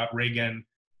that got Reagan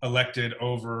elected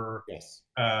over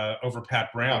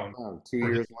Pat Brown. 2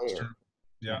 years later.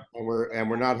 Yeah. And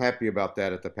we're not happy about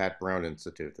that at the Pat Brown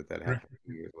Institute that happened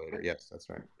 2 years later. Yes, that's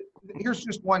right. Here's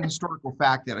just one historical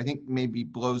fact that I think maybe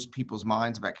blows people's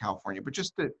minds about California, but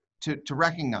just to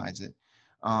recognize it.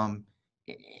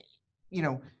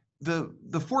 The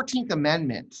 14th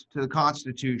Amendment to the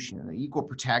Constitution, the equal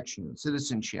protection,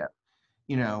 citizenship,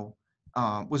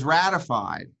 was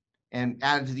ratified and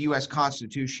added to the U.S.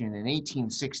 Constitution in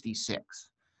 1866.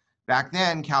 Back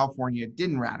then, California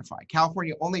didn't ratify.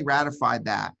 California only ratified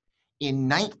that in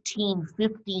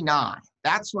 1959.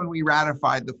 That's when we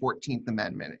ratified the 14th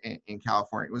Amendment in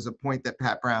California. It was a point that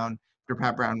Pat Brown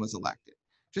was elected.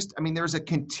 There's a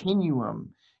continuum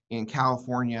in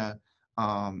California,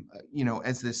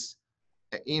 as this,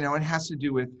 it has to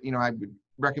do with, I would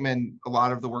recommend a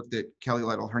lot of the work that Kelly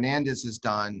Lytle Hernandez has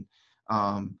done.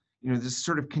 This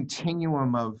sort of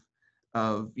continuum of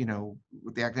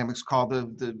what the academics call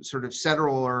the sort of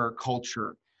settler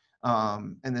culture,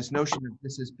 and this notion of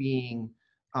this as being,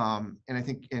 and I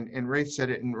think, and Rafe said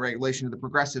it in relation to the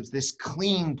progressives, this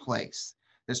clean place,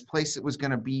 this place that was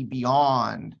going to be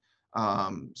beyond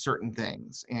certain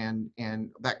things, and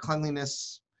that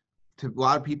cleanliness to a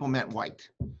lot of people meant white.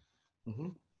 Mm-hmm.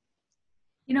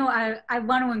 I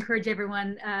want to encourage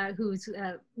everyone who's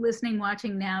listening,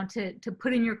 watching now to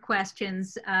put in your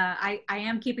questions. I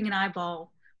am keeping an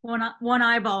eyeball, one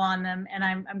eyeball on them, and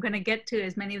I'm going to get to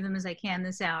as many of them as I can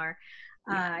this hour.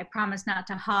 I promise not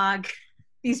to hog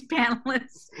these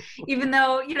panelists, even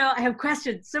though, I have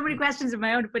questions, so many questions of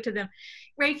my own to put to them.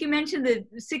 Rafe, you mentioned the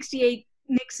 '68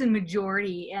 Nixon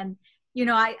majority, and,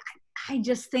 I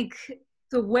just think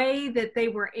the way that they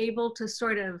were able to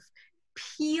sort of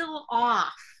peel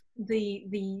off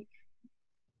the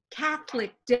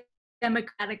Catholic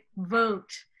Democratic vote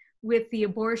with the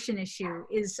abortion issue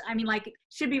is,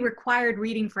 should be required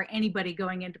reading for anybody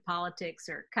going into politics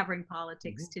or covering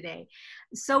politics today.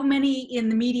 So many in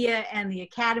the media and the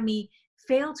academy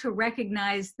fail to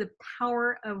recognize the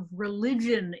power of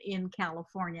religion in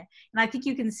California. And I think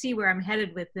you can see where I'm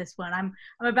headed with this one. I'm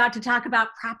about to talk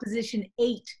about Proposition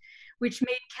 8, which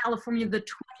made California the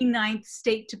 29th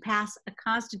state to pass a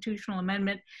constitutional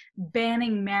amendment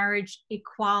banning marriage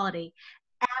equality,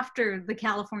 after the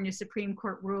California Supreme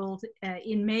Court ruled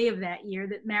in May of that year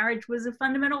that marriage was a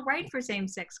fundamental right for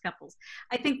same-sex couples.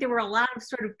 I think there were a lot of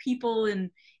sort of people in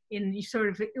sort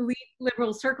of elite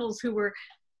liberal circles who were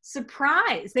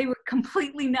surprised. They were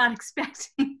completely not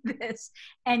expecting this,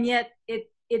 and yet it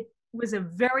was a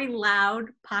very loud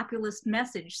populist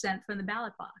message sent from the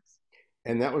ballot box.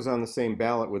 And that was on the same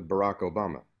ballot with Barack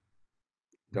Obama.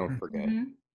 Don't forget. Mm-hmm.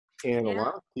 And a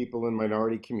lot of people in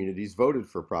minority communities voted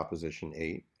for Proposition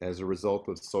 8 as a result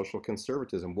of social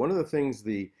conservatism. One of the things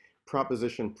the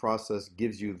proposition process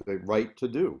gives you the right to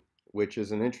do, which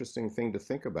is an interesting thing to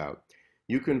think about.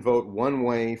 You can vote one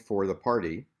way for the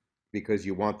party because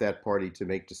you want that party to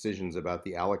make decisions about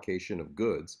the allocation of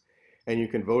goods, and you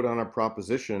can vote on a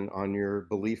proposition on your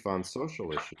belief on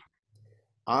social issues.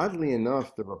 Oddly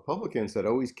enough, the Republicans had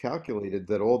always calculated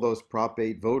that all those Prop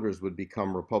 8 voters would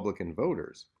become Republican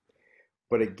voters.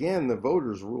 But again, the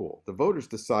voters rule. The voters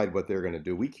decide what they're going to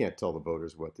do. We can't tell the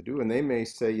voters what to do. And they may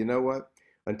say, you know what,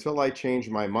 until I change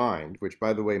my mind, which,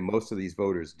 by the way, most of these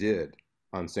voters did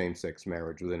on same-sex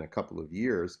marriage within a couple of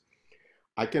years,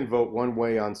 I can vote one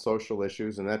way on social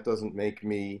issues, and that doesn't make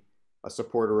me a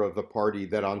supporter of the party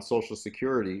that on Social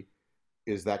Security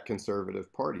is that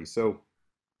conservative party. So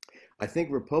I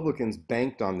think Republicans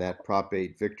banked on that Prop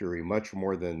 8 victory much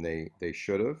more than they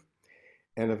should have.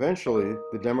 And eventually,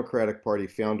 the Democratic Party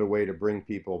found a way to bring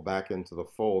people back into the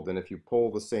fold. And if you poll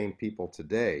the same people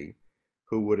today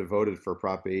who would have voted for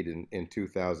Prop 8 in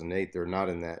 2008, they're not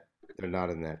in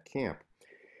that camp.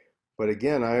 But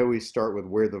again, I always start with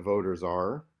where the voters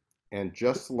are. And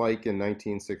just like in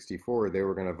 1964, they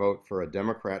were going to vote for a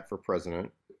Democrat for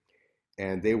president.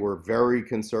 And they were very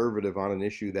conservative on an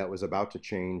issue that was about to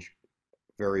change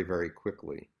very, very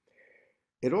quickly.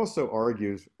 It also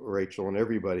argues, Rachel and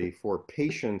everybody, for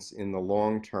patience in the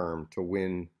long term to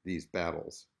win these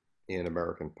battles in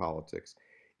American politics.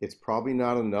 It's probably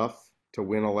not enough to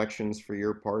win elections for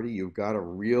your party. You've got to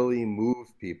really move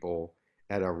people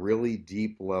at a really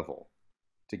deep level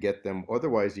to get them.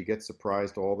 Otherwise, you get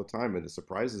surprised all the time, and the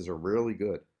surprises are really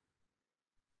good.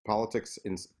 Politics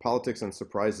and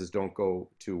surprises don't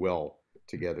go too well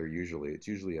together usually. It's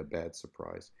usually a bad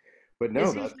surprise. But no,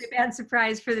 it's usually a bad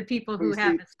surprise for the people who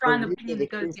have a strong opinion that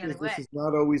goes the other way. This is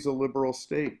not always a liberal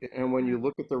state. And when you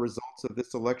look at the results of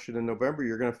this election in November,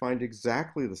 you're going to find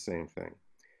exactly the same thing.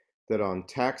 That on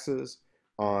taxes,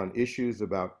 on issues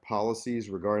about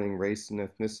policies regarding race and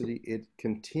ethnicity, it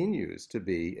continues to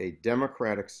be a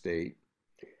democratic state,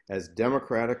 as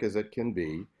democratic as it can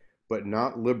be, but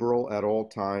not liberal at all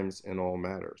times in all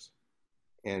matters.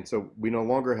 And so we no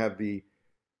longer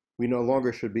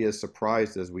should be as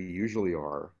surprised as we usually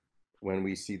are when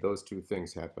we see those two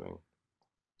things happening.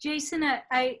 Jason,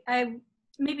 I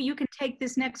maybe you can take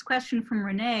this next question from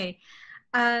Renee.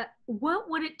 What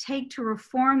would it take to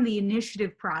reform the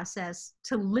initiative process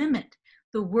to limit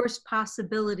the worst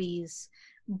possibilities,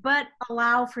 but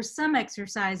allow for some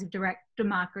exercise of direct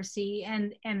democracy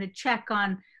and a check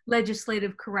on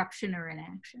legislative corruption or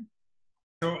inaction?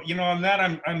 So, on that,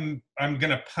 I'm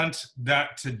going to punt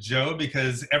that to Joe,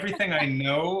 because everything I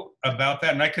know about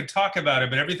that, and I could talk about it,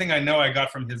 but everything I know I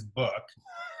got from his book,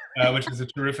 which is a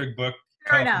terrific book.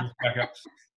 Fair enough.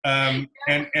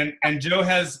 And Joe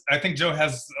has, I think Joe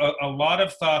has a lot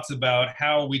of thoughts about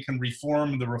how we can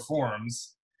reform the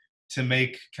reforms to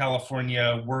make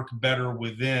California work better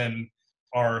within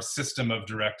our system of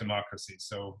direct democracy.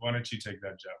 So why don't you take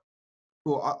that, Joe?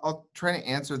 Well, I'll try to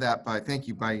answer that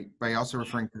by also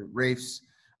referring to Rafe's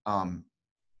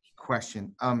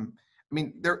question. I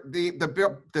mean,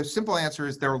 the simple answer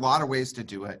is there are a lot of ways to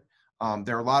do it.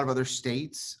 There are a lot of other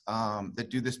states that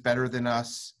do this better than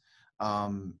us.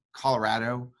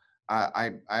 Colorado.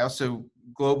 I also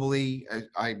globally,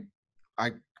 I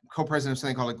co-president of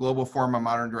something called a Global Forum on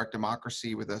Modern Direct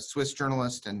Democracy with a Swiss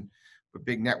journalist and a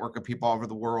big network of people all over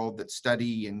the world that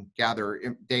study and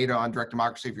gather data on direct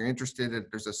democracy. If you're interested,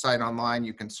 there's a site online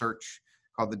you can search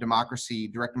called the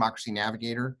Direct Democracy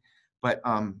Navigator. But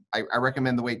I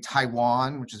recommend the way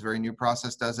Taiwan, which is a very new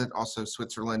process, does it. Also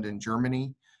Switzerland and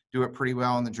Germany do it pretty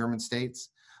well in the German states.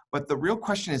 But the real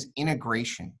question is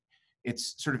integration.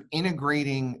 It's sort of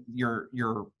integrating your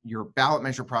ballot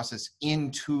measure process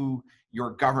into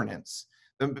your governance.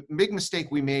 The big mistake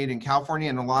we made in California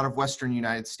and a lot of Western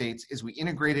United States is we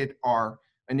integrated our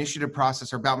initiative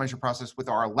process, our ballot measure process, with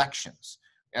our elections.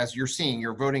 As you're seeing,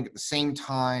 you're voting at the same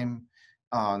time,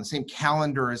 the same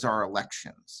calendar as our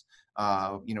elections.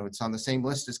 It's on the same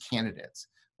list as candidates.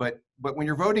 But when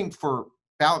you're voting for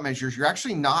ballot measures, you're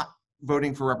actually not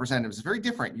voting for representatives. It's very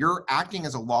different. You're acting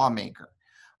as a lawmaker.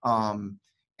 And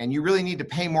you really need to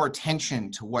pay more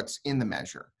attention to what's in the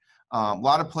measure. A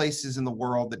lot of places in the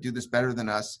world that do this better than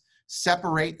us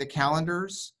separate the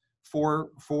calendars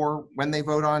for when they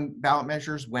vote on ballot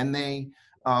measures, when they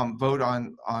vote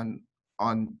on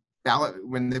ballot,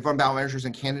 when they vote on ballot measures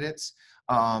and candidates.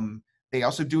 They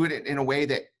also do it in a way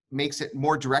that makes it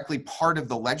more directly part of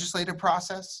the legislative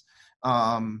process.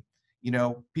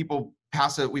 People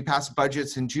we pass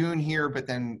budgets in June here, but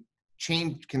then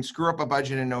can screw up a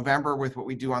budget in November with what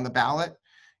we do on the ballot.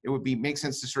 It would make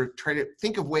sense to sort of try to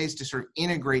think of ways to sort of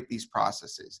integrate these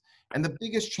processes. And the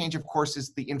biggest change, of course,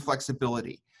 is the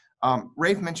inflexibility.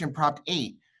 Rafe mentioned Prop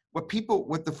 8. What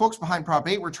the folks behind Prop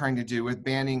 8 were trying to do with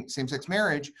banning same-sex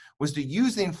marriage was to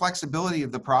use the inflexibility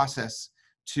of the process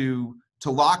to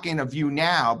lock in a view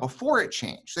now before it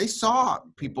changed. They saw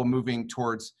people moving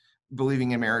towards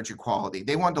believing in marriage equality.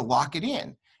 They wanted to lock it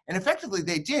in. And effectively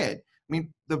they did. I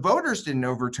mean, the voters didn't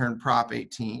overturn Prop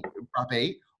 8.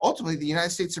 Ultimately, the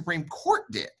United States Supreme Court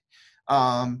did.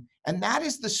 And that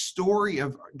is the story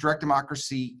of direct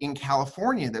democracy in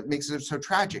California that makes it so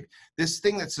tragic. This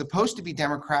thing that's supposed to be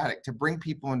democratic to bring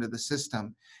people into the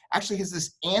system actually has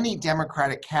this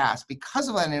anti-democratic cast because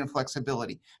of that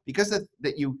inflexibility, because that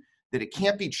it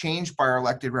can't be changed by our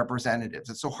elected representatives.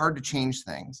 It's so hard to change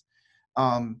things.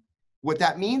 What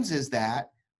that means is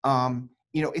that,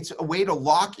 it's a way to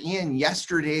lock in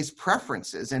yesterday's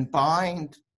preferences and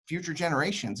bind future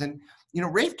generations. And,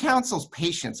 Rafe counsels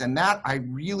patience, and that I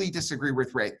really disagree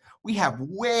with Rafe. We have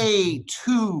way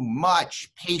too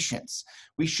much patience.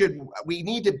 We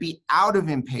need to be out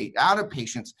of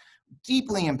patience,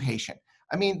 deeply impatient.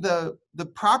 I mean, the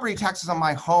property taxes on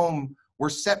my home were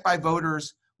set by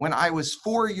voters when I was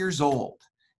 4 years old.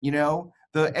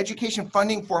 The education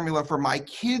funding formula for my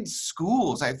kids'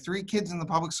 schools, I have 3 kids in the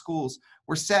public schools,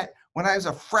 were set when I was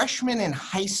a freshman in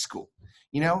high school.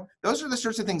 Those are the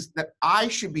sorts of things that I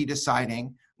should be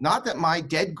deciding, not that my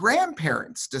dead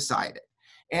grandparents decided.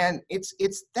 And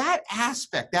it's that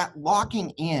aspect, that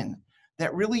locking in,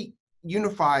 that really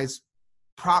unifies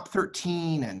Prop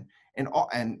 13 and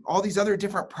all these other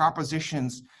different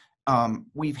propositions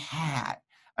we've had.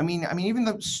 I mean, even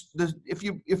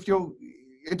if you'll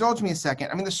indulge me a second,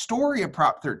 I mean, the story of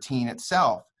Prop 13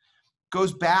 itself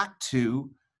goes back to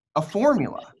a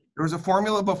formula. There was a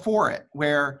formula before it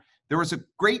where there was a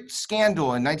great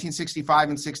scandal in 1965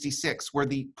 and 66 where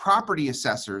the property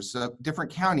assessors of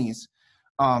different counties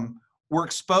were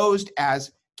exposed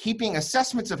as keeping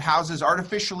assessments of houses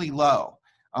artificially low.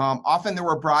 Often there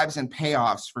were bribes and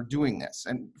payoffs for doing this,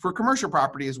 and for commercial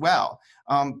property as well.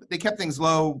 They kept things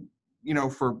low,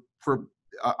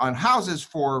 on houses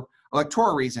for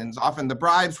electoral reasons. Often the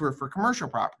bribes were for commercial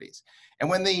properties. And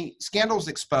when the scandal was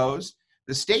exposed,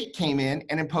 the state came in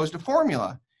and imposed a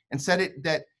formula and said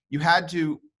that you had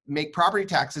to make property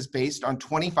taxes based on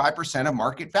 25% of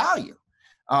market value.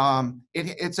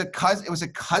 It was a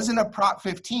cousin of Prop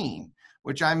 15,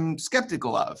 which I'm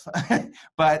skeptical of.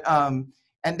 But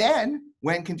and then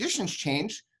when conditions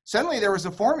changed, suddenly there was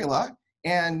a formula,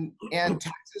 and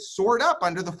taxes soared up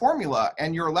under the formula,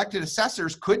 and your elected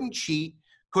assessors couldn't cheat,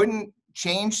 couldn't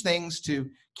change things to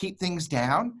keep things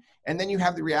down. And then you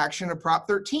have the reaction of Prop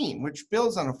 13, which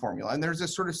builds on a formula. And there's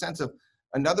this sort of sense of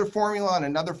another formula and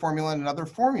another formula and another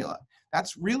formula.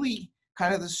 That's really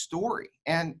kind of the story.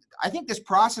 And I think this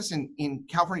process in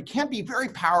California can be very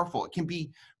powerful. It can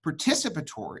be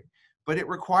participatory, but it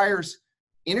requires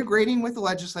integrating with the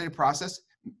legislative process,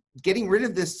 getting rid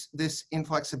of this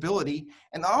inflexibility,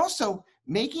 and also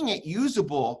making it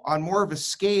usable on more of a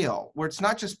scale where it's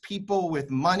not just people with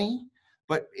money,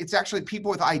 but it's actually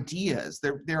people with ideas.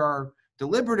 There are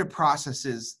deliberative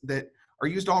processes that are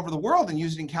used all over the world and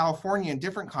used in California in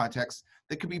different contexts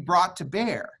that could be brought to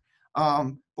bear.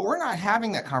 But we're not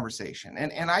having that conversation.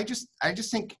 And I just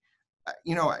think, I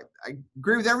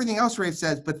agree with everything else Rafe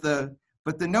says, but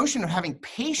the notion of having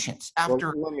patience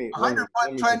after 101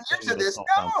 years of this,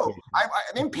 no, I'm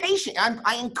impatient.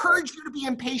 I encourage you to be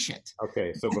impatient.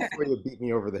 Okay, so before you beat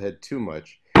me over the head too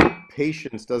much,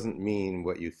 patience doesn't mean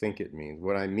what you think it means.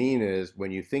 What I mean is when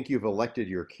you think you've elected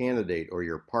your candidate or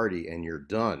your party and you're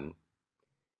done,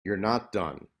 you're not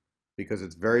done, because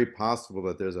it's very possible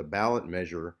that there's a ballot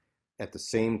measure at the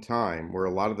same time where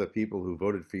a lot of the people who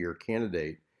voted for your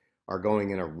candidate are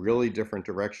going in a really different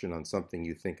direction on something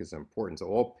you think is important. So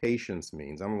all patience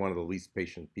means, I'm one of the least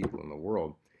patient people in the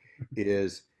world,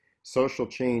 is social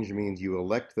change means you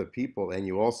elect the people and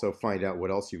you also find out what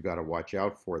else you've got to watch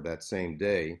out for that same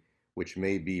day, which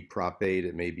may be Prop 8,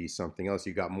 it may be something else.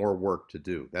 You got more work to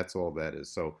do. That's all that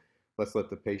is. So let's let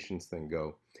the patience thing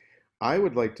go. I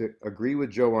would like to agree with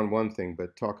Joe on one thing,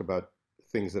 but talk about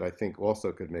things that I think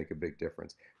also could make a big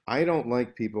difference. I don't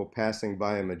like people passing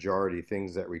by a majority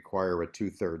things that require a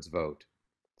 2/3 vote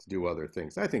to do other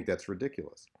things. I think that's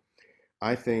ridiculous.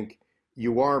 I think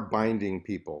you are binding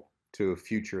people to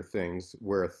future things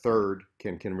where a third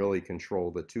can really control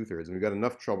the 2/3. And we've got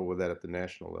enough trouble with that at the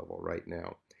national level right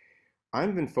now.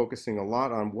 I've been focusing a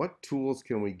lot on what tools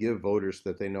can we give voters so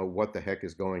that they know what the heck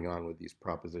is going on with these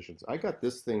propositions. I got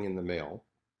this thing in the mail,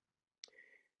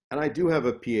 and I do have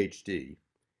a PhD,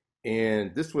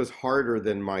 and this was harder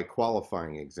than my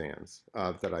qualifying exams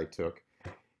that I took.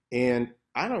 And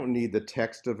I don't need the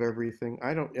text of everything.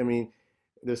 I mean,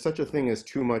 there's such a thing as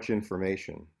too much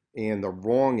information and the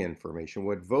wrong information.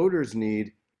 What voters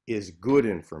need is good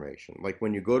information. Like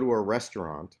when you go to a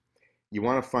restaurant, you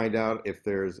want to find out if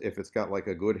it's got like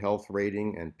a good health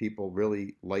rating and people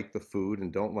really like the food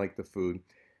and don't like the food.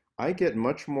 I get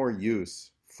much more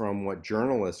use from what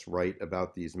journalists write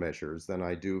about these measures than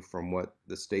I do from what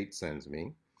the state sends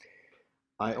me.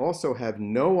 I also have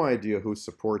no idea who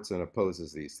supports and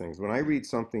opposes these things. When I read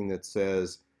something that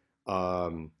says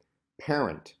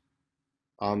parent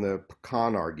on the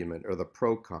con argument or the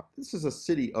pro-con, this is a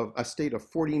state of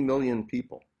 40 million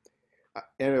people.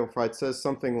 And if it says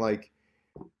something like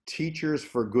teachers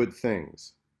for good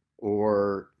things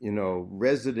or,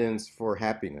 residents for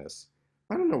happiness,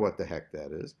 I don't know what the heck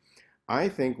that is. I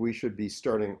think we should be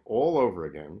starting all over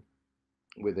again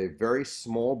with a very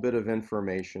small bit of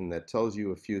information that tells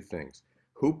you a few things.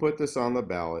 Who put this on the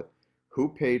ballot? Who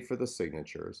paid for the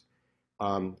signatures?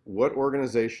 What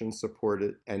organizations support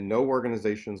it? And no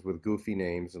organizations with goofy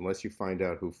names unless you find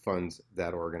out who funds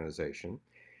that organization.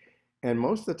 And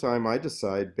most of the time I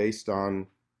decide based on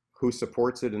who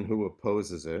supports it and who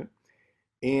opposes it,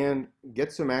 and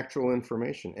get some actual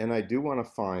information. And I do want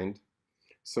to find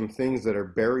some things that are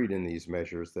buried in these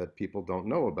measures that people don't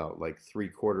know about, like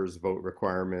 3/4 vote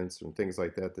requirements and things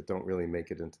like that don't really make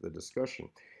it into the discussion.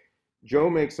 Joe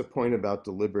makes a point about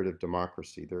deliberative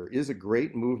democracy. There is a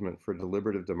great movement for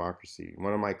deliberative democracy.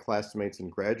 One of my classmates in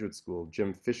graduate school,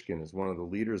 Jim Fishkin, is one of the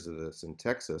leaders of this in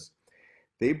Texas.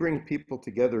 They bring people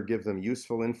together, give them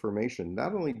useful information.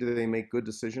 Not only do they make good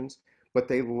decisions, but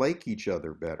they like each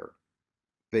other better.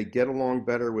 They get along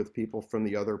better with people from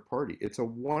the other party. It's a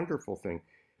wonderful thing.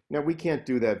 Now, we can't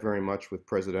do that very much with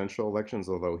presidential elections,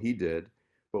 although he did,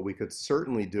 but we could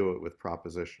certainly do it with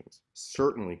propositions.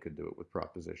 Certainly could do it with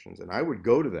propositions, and I would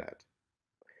go to that.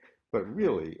 But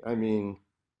really, I mean,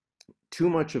 too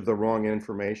much of the wrong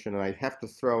information, and I have to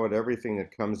throw out everything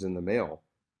that comes in the mail,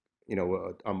 you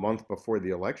know, a month before the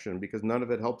election, because none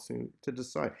of it helps me to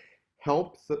decide.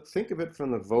 Think of it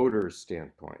from the voter's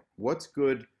standpoint. What's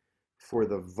good for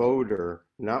the voter,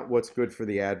 not what's good for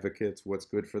the advocates, what's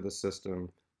good for the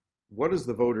system. What does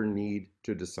the voter need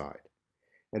to decide?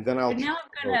 And then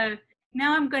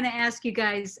now I'm gonna ask you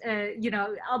guys, you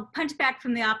know, I'll punch back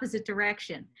from the opposite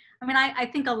direction. I mean, I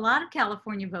think a lot of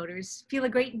California voters feel a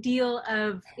great deal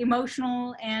of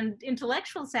emotional and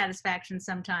intellectual satisfaction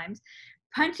sometimes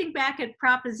punching back at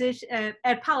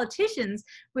politicians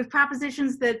with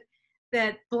propositions that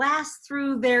blast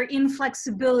through their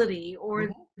inflexibility or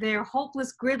their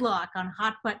hopeless gridlock on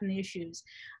hot button issues.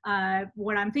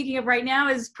 What I'm thinking of right now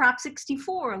is Prop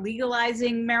 64,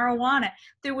 legalizing marijuana.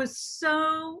 There was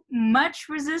so much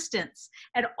resistance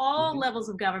at all levels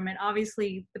of government.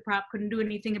 Obviously, the prop couldn't do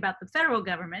anything about the federal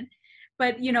government.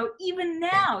 But, you know, even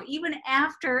now, even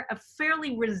after a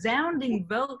fairly resounding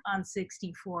vote on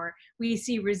 64, we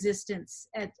see resistance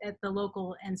at the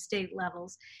local and state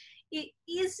levels.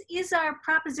 Is our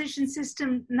proposition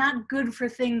system not good for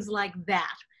things like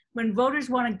that, when voters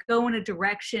want to go in a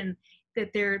direction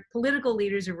that their political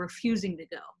leaders are refusing to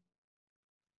go?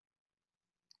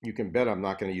 You can bet I'm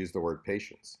not going to use the word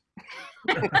patience.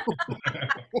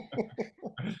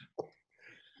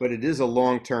 But it is a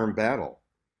long-term battle.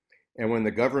 And when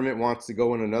the government wants to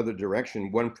go in another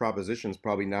direction, one proposition is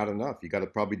probably not enough. You got to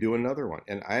probably do another one.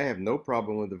 And I have no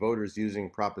problem with the voters using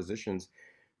propositions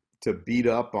to beat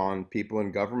up on people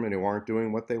in government who aren't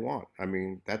doing what they want. I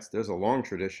mean, there's a long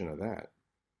tradition of that.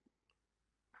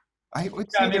 I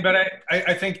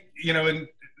think, you know,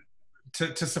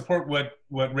 to support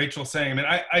what Rachel's saying, I mean,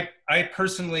 I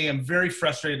personally am very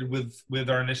frustrated with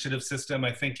our initiative system.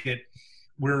 I think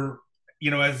we're, you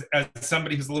know, as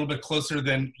somebody who's a little bit closer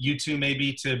than you two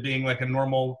maybe to being like a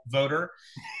normal voter,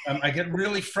 I get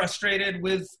really frustrated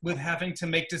with having to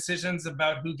make decisions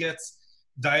about who gets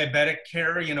diabetic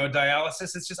care, you know,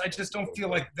 dialysis. I just don't feel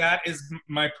like that is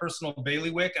my personal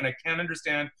bailiwick, and I can't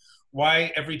understand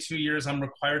why every 2 years I'm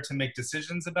required to make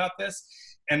decisions about this.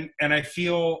 And I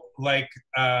feel like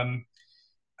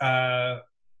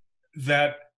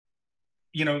that,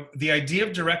 you know, the idea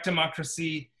of direct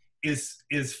democracy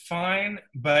is fine,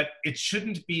 but it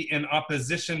shouldn't be in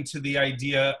opposition to the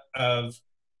idea of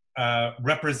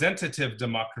representative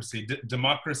democracy,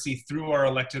 democracy through our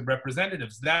elected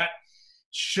representatives. That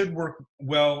should work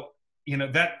well. You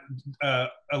know, that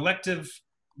elective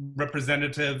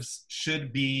representatives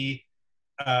should be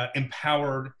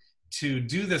empowered to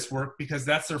do this work because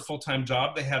that's their full-time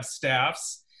job. They have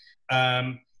staffs.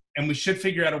 And we should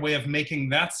figure out a way of making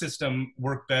that system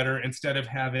work better instead of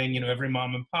having, you know, every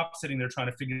mom and pop sitting there trying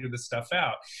to figure this stuff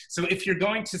out. So if you're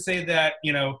going to say that,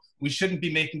 you know, we shouldn't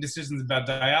be making decisions about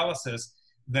dialysis,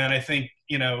 then I think,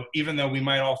 you know, even though we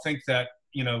might all think that,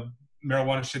 you know,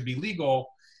 marijuana should be legal,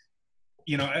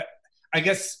 you know, I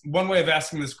guess one way of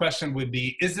asking this question would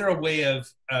be, is there a way of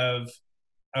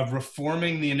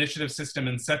reforming the initiative system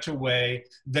in such a way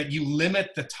that you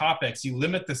limit the topics, you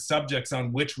limit the subjects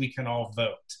on which we can all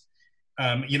vote?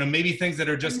 You know, maybe things that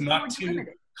are just not too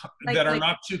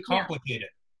complicated.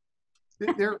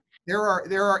 There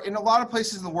are in a lot of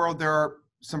places in the world, there are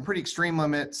some pretty extreme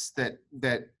limits that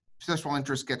special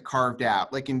interests get carved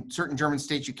out. Like in certain German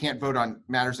states, you can't vote on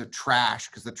matters of trash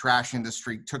because the trash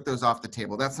industry took those off the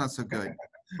table. That's not so good.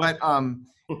 But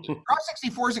Prop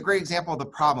 64 is a great example of the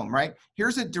problem, right?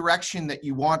 Here's a direction that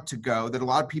you want to go, that a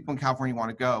lot of people in California want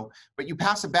to go, but you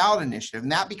pass a ballot initiative,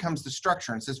 and that becomes the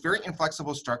structure. And it's this very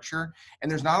inflexible structure,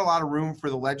 and there's not a lot of room for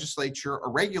the legislature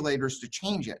or regulators to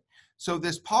change it. So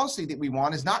this policy that we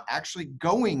want is not actually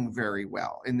going very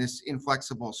well in this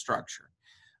inflexible structure.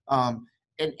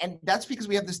 And that's because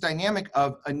we have this dynamic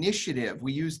of initiative.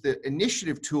 We use the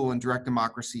initiative tool in direct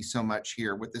democracy so much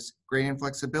here with this great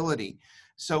inflexibility.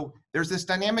 So there's this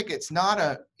dynamic. It's not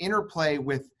a interplay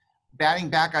with batting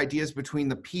back ideas between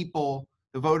the people,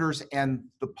 the voters, and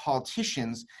the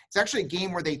politicians. It's actually a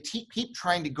game where they keep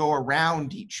trying to go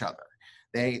around each other.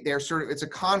 They're sort of, it's a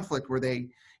conflict where they,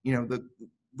 the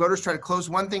voters try to close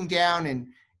one thing down, and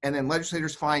then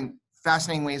legislators find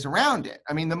fascinating ways around it.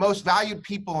 I mean, the most valued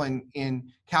people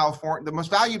in California, the most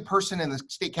valued person in the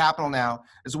state capitol now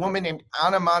is a woman named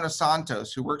Ana Mana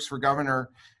Santos, who works for Governor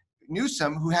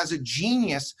Newsom, who has a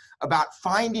genius about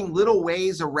finding little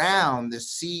ways around the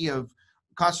sea of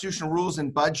constitutional rules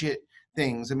and budget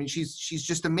things. I mean, she's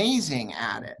just amazing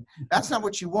at it. That's not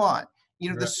what you want.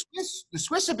 Right. The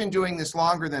Swiss have been doing this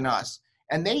longer than us,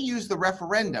 and they use the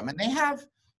referendum, and they have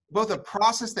both a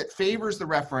process that favors the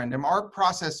referendum. Our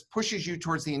process pushes you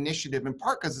towards the initiative, in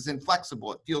part because it's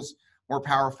inflexible. It feels more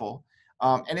powerful.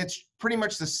 And it's pretty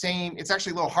much the same. It's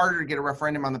actually a little harder to get a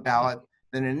referendum on the ballot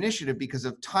than an initiative because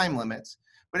of time limits.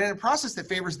 But in a process that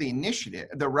favors the initiative,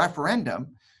 the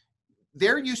referendum,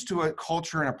 they're used to a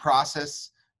culture and a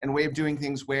process and a way of doing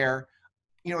things where,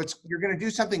 you're going to do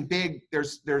something big.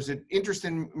 There's an interest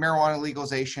in marijuana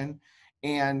legalization,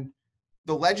 and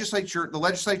the legislature,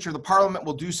 the parliament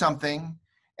will do something,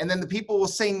 and then the people will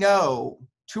say no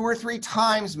 2 or 3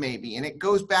 times maybe, and it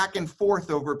goes back and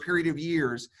forth over a period of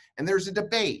years, and there's a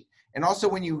debate. And also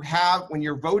when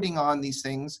you're voting on these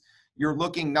things, you're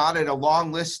looking not at a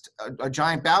long list, a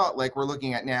giant ballot like we're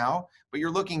looking at now, but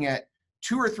you're looking at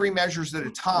 2 or 3 measures at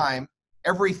a time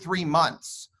every 3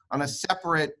 months on a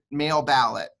separate mail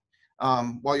ballot,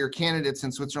 while your candidates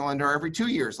in Switzerland are every 2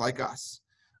 years like us.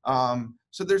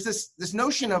 So there's this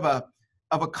notion of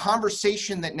a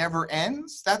conversation that never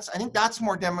ends. I think that's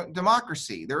more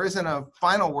democracy. There isn't a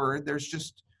final word. There's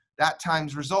just that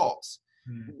time's results.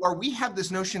 Or we have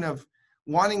this notion of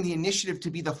wanting the initiative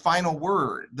to be the final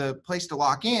word, the place to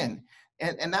lock in.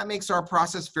 And that makes our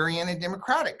process very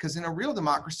anti-democratic, because in a real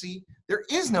democracy, there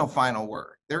is no final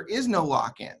word. There is no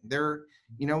lock-in. There's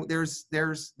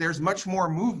much more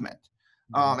movement.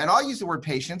 And I'll use the word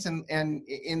patience and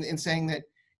in saying that,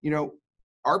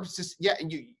 our system,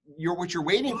 what you're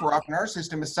waiting for often in our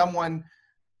system is someone,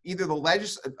 either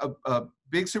a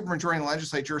big supermajority in the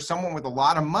legislature, or someone with a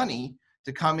lot of money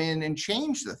to come in and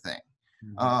change the thing.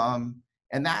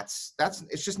 And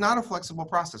it's just not a flexible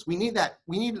process. We need that.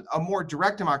 We need a more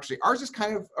direct democracy. Ours is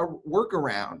kind of a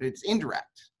workaround. It's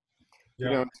indirect.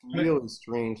 It's really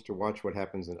strange to watch what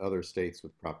happens in other states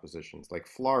with propositions like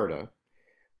Florida,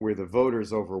 where the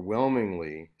voters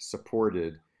overwhelmingly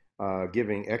supported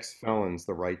giving ex-felons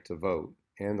the right to vote.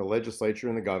 And the legislature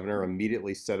and the governor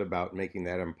immediately set about making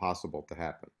that impossible to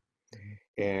happen,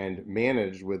 and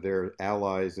managed with their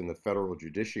allies in the federal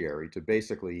judiciary to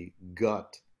basically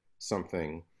gut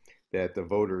something that the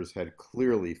voters had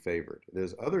clearly favored.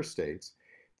 There's other states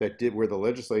that where the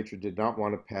legislature did not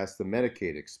want to pass the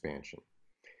Medicaid expansion.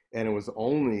 And it was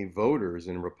only voters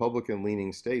in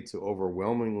Republican-leaning states who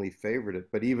overwhelmingly favored it.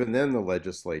 But even then, the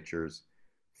legislatures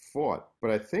fought.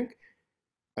 But I think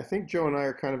Joe and I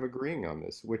are kind of agreeing on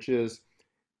this, which is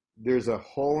there's a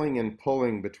hauling and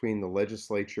pulling between the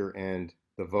legislature and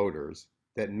the voters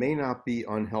that may not be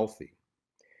unhealthy.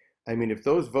 I mean, if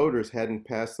those voters hadn't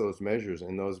passed those measures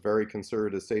in those very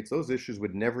conservative states, those issues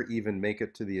would never even make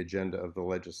it to the agenda of the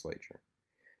legislature.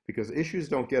 Because issues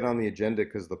don't get on the agenda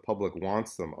because the public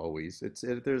wants them always.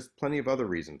 There's plenty of other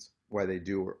reasons why they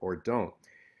do or don't.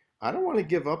 I don't want to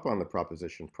give up on the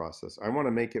proposition process. I want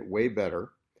to make it way better,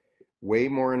 way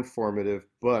more informative.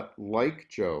 But like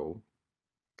Joe,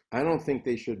 I don't think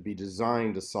they should be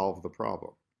designed to solve the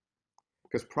problem.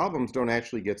 Because problems don't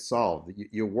actually get solved.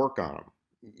 You work on them.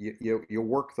 You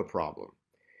work the problem,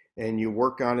 and you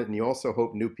work on it, and you also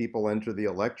hope new people enter the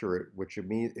electorate, which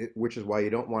is why you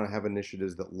don't want to have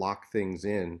initiatives that lock things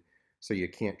in so you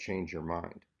can't change your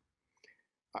mind.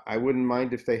 I wouldn't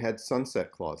mind if they had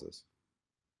sunset clauses.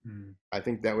 I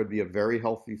think that would be a very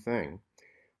healthy thing.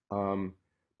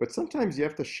 But sometimes you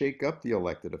have to shake up the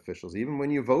elected officials, even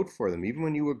when you vote for them, even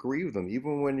when you agree with them,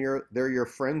 even when they're your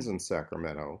friends in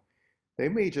Sacramento. They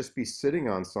may just be sitting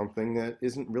on something that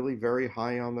isn't really very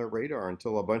high on their radar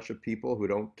until a bunch of people who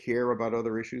don't care about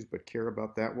other issues but care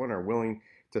about that one are willing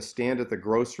to stand at the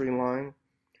grocery line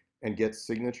and get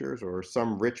signatures, or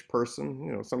some rich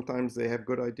person, sometimes they have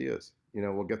good ideas,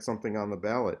 we'll get something on the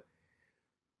ballot.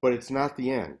 But it's not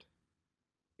the end.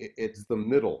 It's the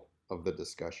middle of the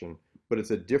discussion, but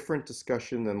it's a different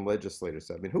discussion than legislators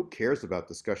have. I mean, who cares about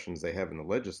discussions they have in the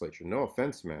legislature? No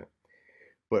offense, man.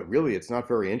 But really, it's not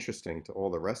very interesting to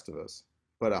all the rest of us.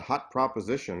 But a hot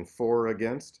proposition for or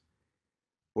against,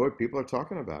 boy, people are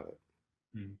talking about it.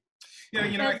 Mm.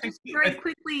 Yeah, I think very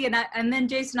quickly, and then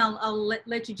Jason, I'll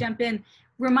let you jump in.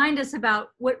 Remind us about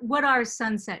what are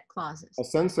sunset clauses? A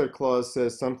sunset clause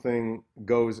says something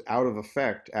goes out of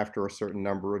effect after a certain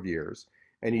number of years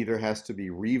and either has to be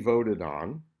re-voted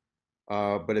on,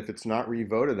 but if it's not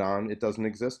re-voted on, it doesn't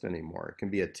exist anymore. It can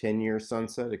be a 10-year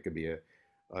sunset, it could be a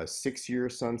 6-year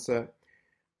sunset,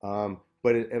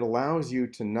 but it allows you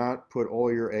to not put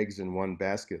all your eggs in one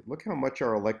basket. Look how much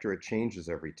our electorate changes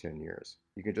every 10 years.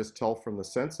 You can just tell from the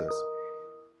census.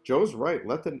 Joe's right.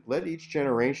 Let each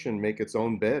generation make its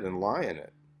own bed and lie in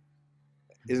it.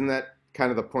 Isn't that kind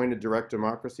of the point of direct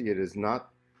democracy? It is not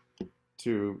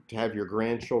to have your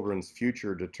grandchildren's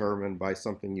future determined by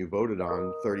something you voted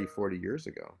on 30, 40 years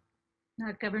ago.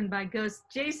 Not governed by ghosts.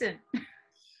 Jason.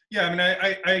 Yeah, I mean,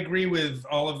 I agree with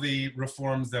all of the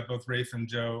reforms that both Rafe and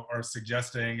Joe are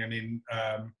suggesting. I mean,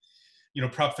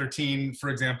 Prop 13, for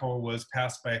example, was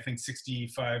passed by, I think,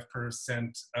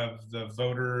 65% of the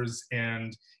voters,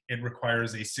 and it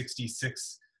requires a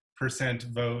 66%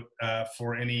 vote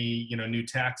for any, new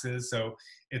taxes. So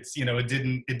it's, it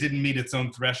didn't meet its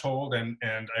own threshold, and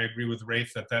I agree with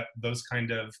Rafe that those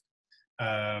kind of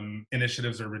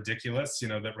initiatives are ridiculous.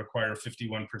 That require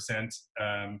 51%,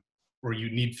 or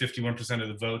you need 51% of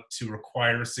the vote to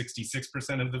require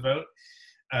 66% of the vote.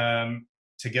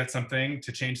 To get something,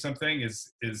 to change something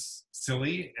is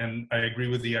silly. And I agree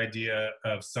with the idea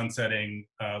of sunsetting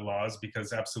laws,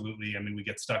 because absolutely, I mean, we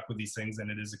get stuck with these things and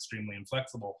it is extremely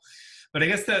inflexible. But I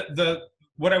guess that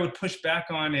what I would push back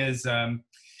on is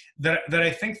that I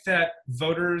think that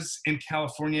voters in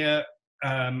California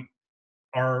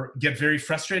get very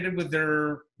frustrated with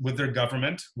their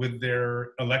government, with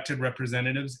their elected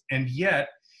representatives, and yet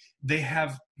they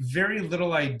have very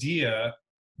little idea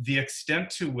the extent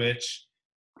to which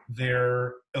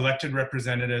their elected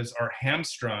representatives are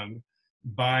hamstrung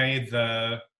by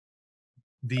the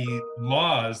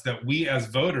laws that we as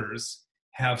voters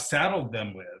have saddled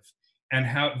them with, and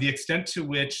how the extent to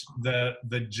which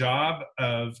the job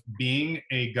of being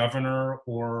a governor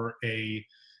or a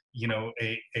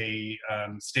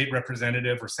state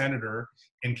representative or senator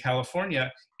in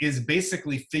California is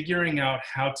basically figuring out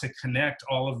how to connect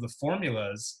all of the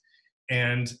formulas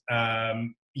and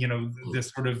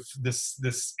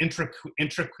this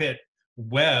intricate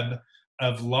web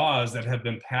of laws that have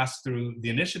been passed through the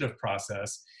initiative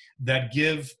process that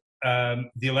give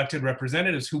the elected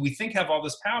representatives, who we think have all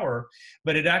this power,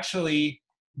 but it actually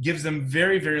gives them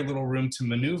very, very little room to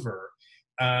maneuver.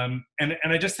 And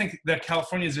I just think that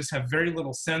Californians just have very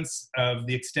little sense of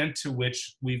the extent to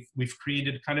which we've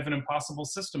created kind of an impossible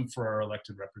system for our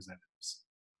elected representatives.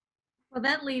 Well,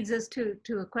 that leads us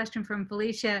to a question from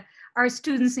Felicia. Are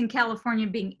students in California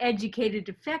being educated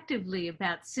effectively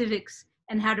about civics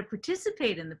and how to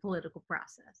participate in the political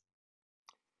process?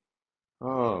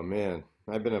 Oh man,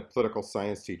 I've been a political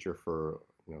science teacher for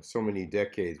so many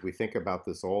decades. We think about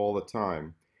this all the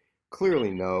time.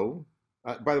 Clearly, no.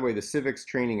 By the way, the civics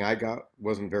training I got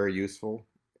wasn't very useful,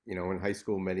 in high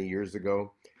school many years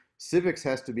ago. Civics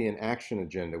has to be an action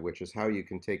agenda, which is how you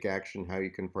can take action, how you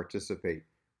can participate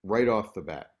right off the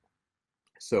bat.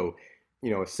 So,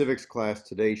 a civics class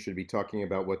today should be talking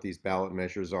about what these ballot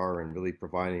measures are and really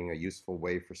providing a useful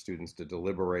way for students to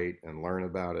deliberate and learn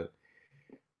about it.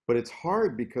 But it's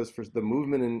hard because for the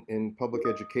movement in public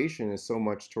education is so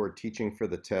much toward teaching for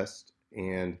the test,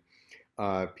 and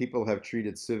people have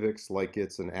treated civics like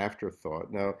it's an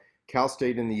afterthought. Now, Cal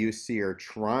State and the UC are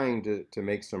trying to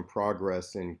make some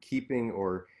progress in keeping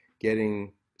or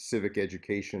getting civic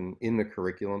education in the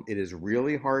curriculum. It is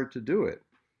really hard to do it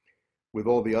with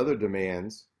all the other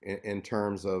demands in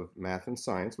terms of math and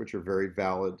science, which are very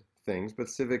valid things, but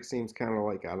civics seems kind of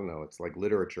like, I don't know, it's like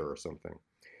literature or something.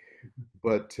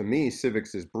 But to me,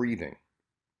 civics is breathing.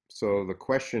 So the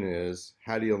question is,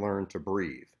 how do you learn to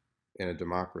breathe in a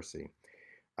democracy?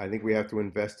 I think we have to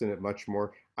invest in it much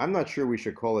more. I'm not sure we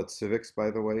should call it civics, by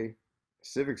the way.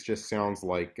 Civics just sounds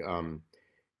like,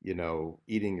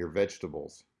 eating your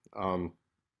vegetables.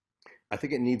 I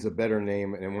think it needs a better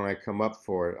name, and when I come up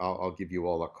for it, I'll give you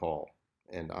all a call,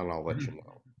 and I'll let you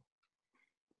know.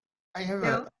 I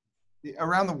have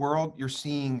around the world, you're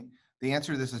seeing the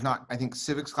answer to this is not, I think,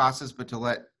 civics classes, but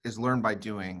is learn by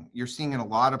doing. You're seeing in a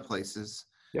lot of places,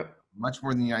 much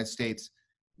more than the United States,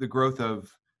 the growth of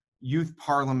youth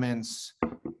parliaments,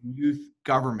 youth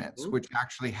governments, which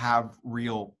actually have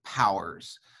real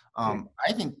powers.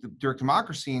 I think the direct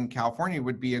democracy in California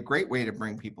would be a great way to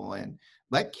bring people in.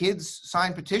 Let kids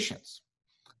sign petitions.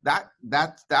 That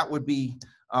would be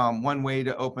one way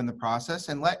to open the process,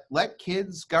 and let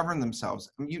kids govern themselves.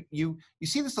 I mean, you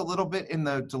see this a little bit in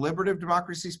the deliberative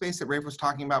democracy space that Rafe was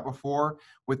talking about before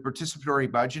with participatory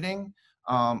budgeting.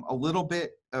 A little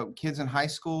bit of kids in high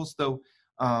schools, though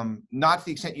not to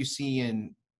the extent you see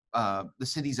in the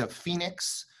cities of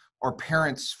Phoenix or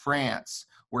Paris, France,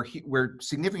 where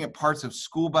significant parts of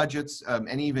school budgets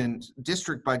and even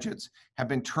district budgets have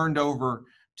been turned over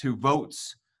to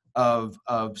votes of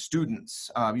students,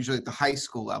 usually at the high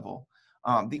school level.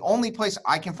 The only place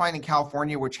I can find in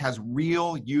California which has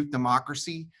real youth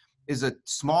democracy is a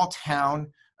small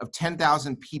town of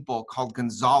 10,000 people called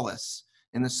Gonzales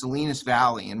in the Salinas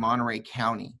Valley in Monterey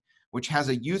County, which has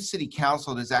a youth city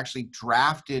council that has actually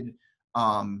drafted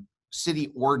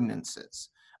city ordinances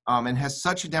and has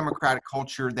such a democratic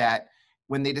culture that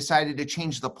when they decided to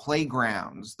change the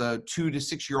playgrounds, the 2 to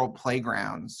 6-year-old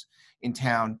playgrounds in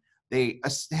town, they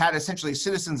had essentially a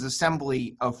citizens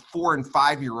assembly of 4 and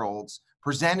 5-year-olds,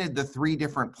 presented the 3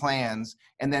 different plans,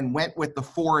 and then went with the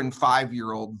 4 and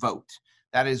 5-year-old vote.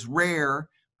 That is rare,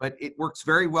 but it works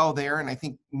very well there. And I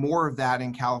think more of that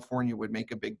in California would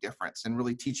make a big difference in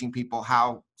really teaching people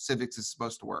how civics is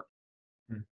supposed to work.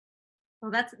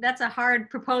 Well, that's a hard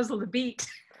proposal to beat.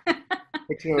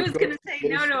 But, you know, Who's going to say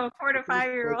no to a 4 to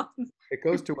 5-year-old? It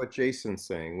goes to what Jason's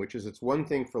saying, which is it's one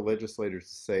thing for legislators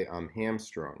to say, I'm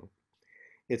hamstrung.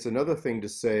 It's another thing to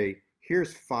say,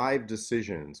 here's 5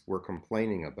 decisions we're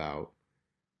complaining about.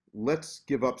 Let's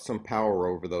give up some power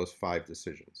over those 5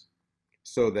 decisions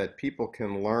so that people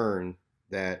can learn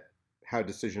that how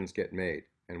decisions get made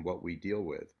and what we deal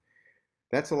with.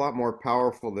 That's a lot more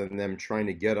powerful than them trying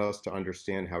to get us to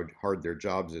understand how hard their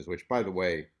jobs is, which, by the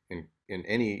way, in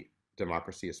any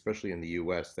democracy, especially in the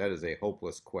US, that is a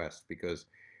hopeless quest because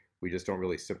we just don't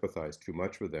really sympathize too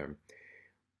much with them.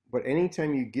 But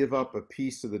anytime you give up a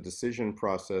piece of the decision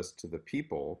process to the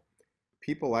people,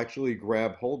 people actually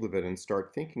grab hold of it and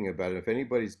start thinking about it. If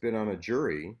anybody's been on a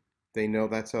jury, they know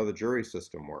that's how the jury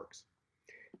system works.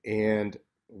 And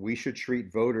we should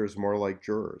treat voters more like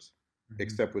jurors,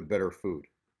 except with better food.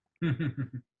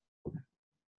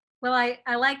 Well,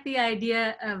 I like the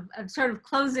idea of sort of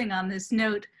closing on this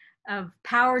note of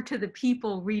power to the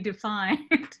people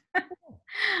redefined.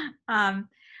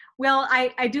 Well,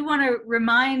 I do want to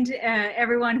remind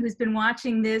everyone who's been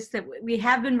watching this that we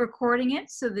have been recording it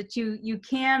so that you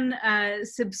can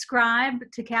subscribe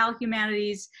to Cal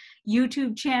Humanities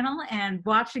YouTube channel and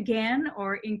watch again,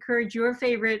 or encourage your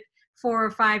favorite 4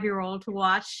 or 5-year-old to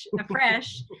watch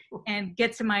afresh and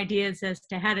get some ideas as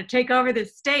to how to take over the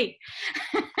state,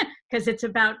 because it's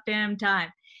about damn time.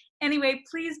 Anyway,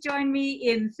 please join me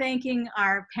in thanking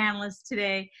our panelists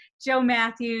today, Joe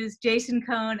Matthews, Jason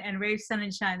Cohn, and Rafe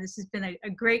Sonnenschein. This has been a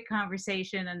great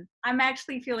conversation, and I'm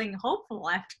actually feeling hopeful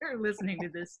after listening to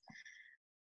this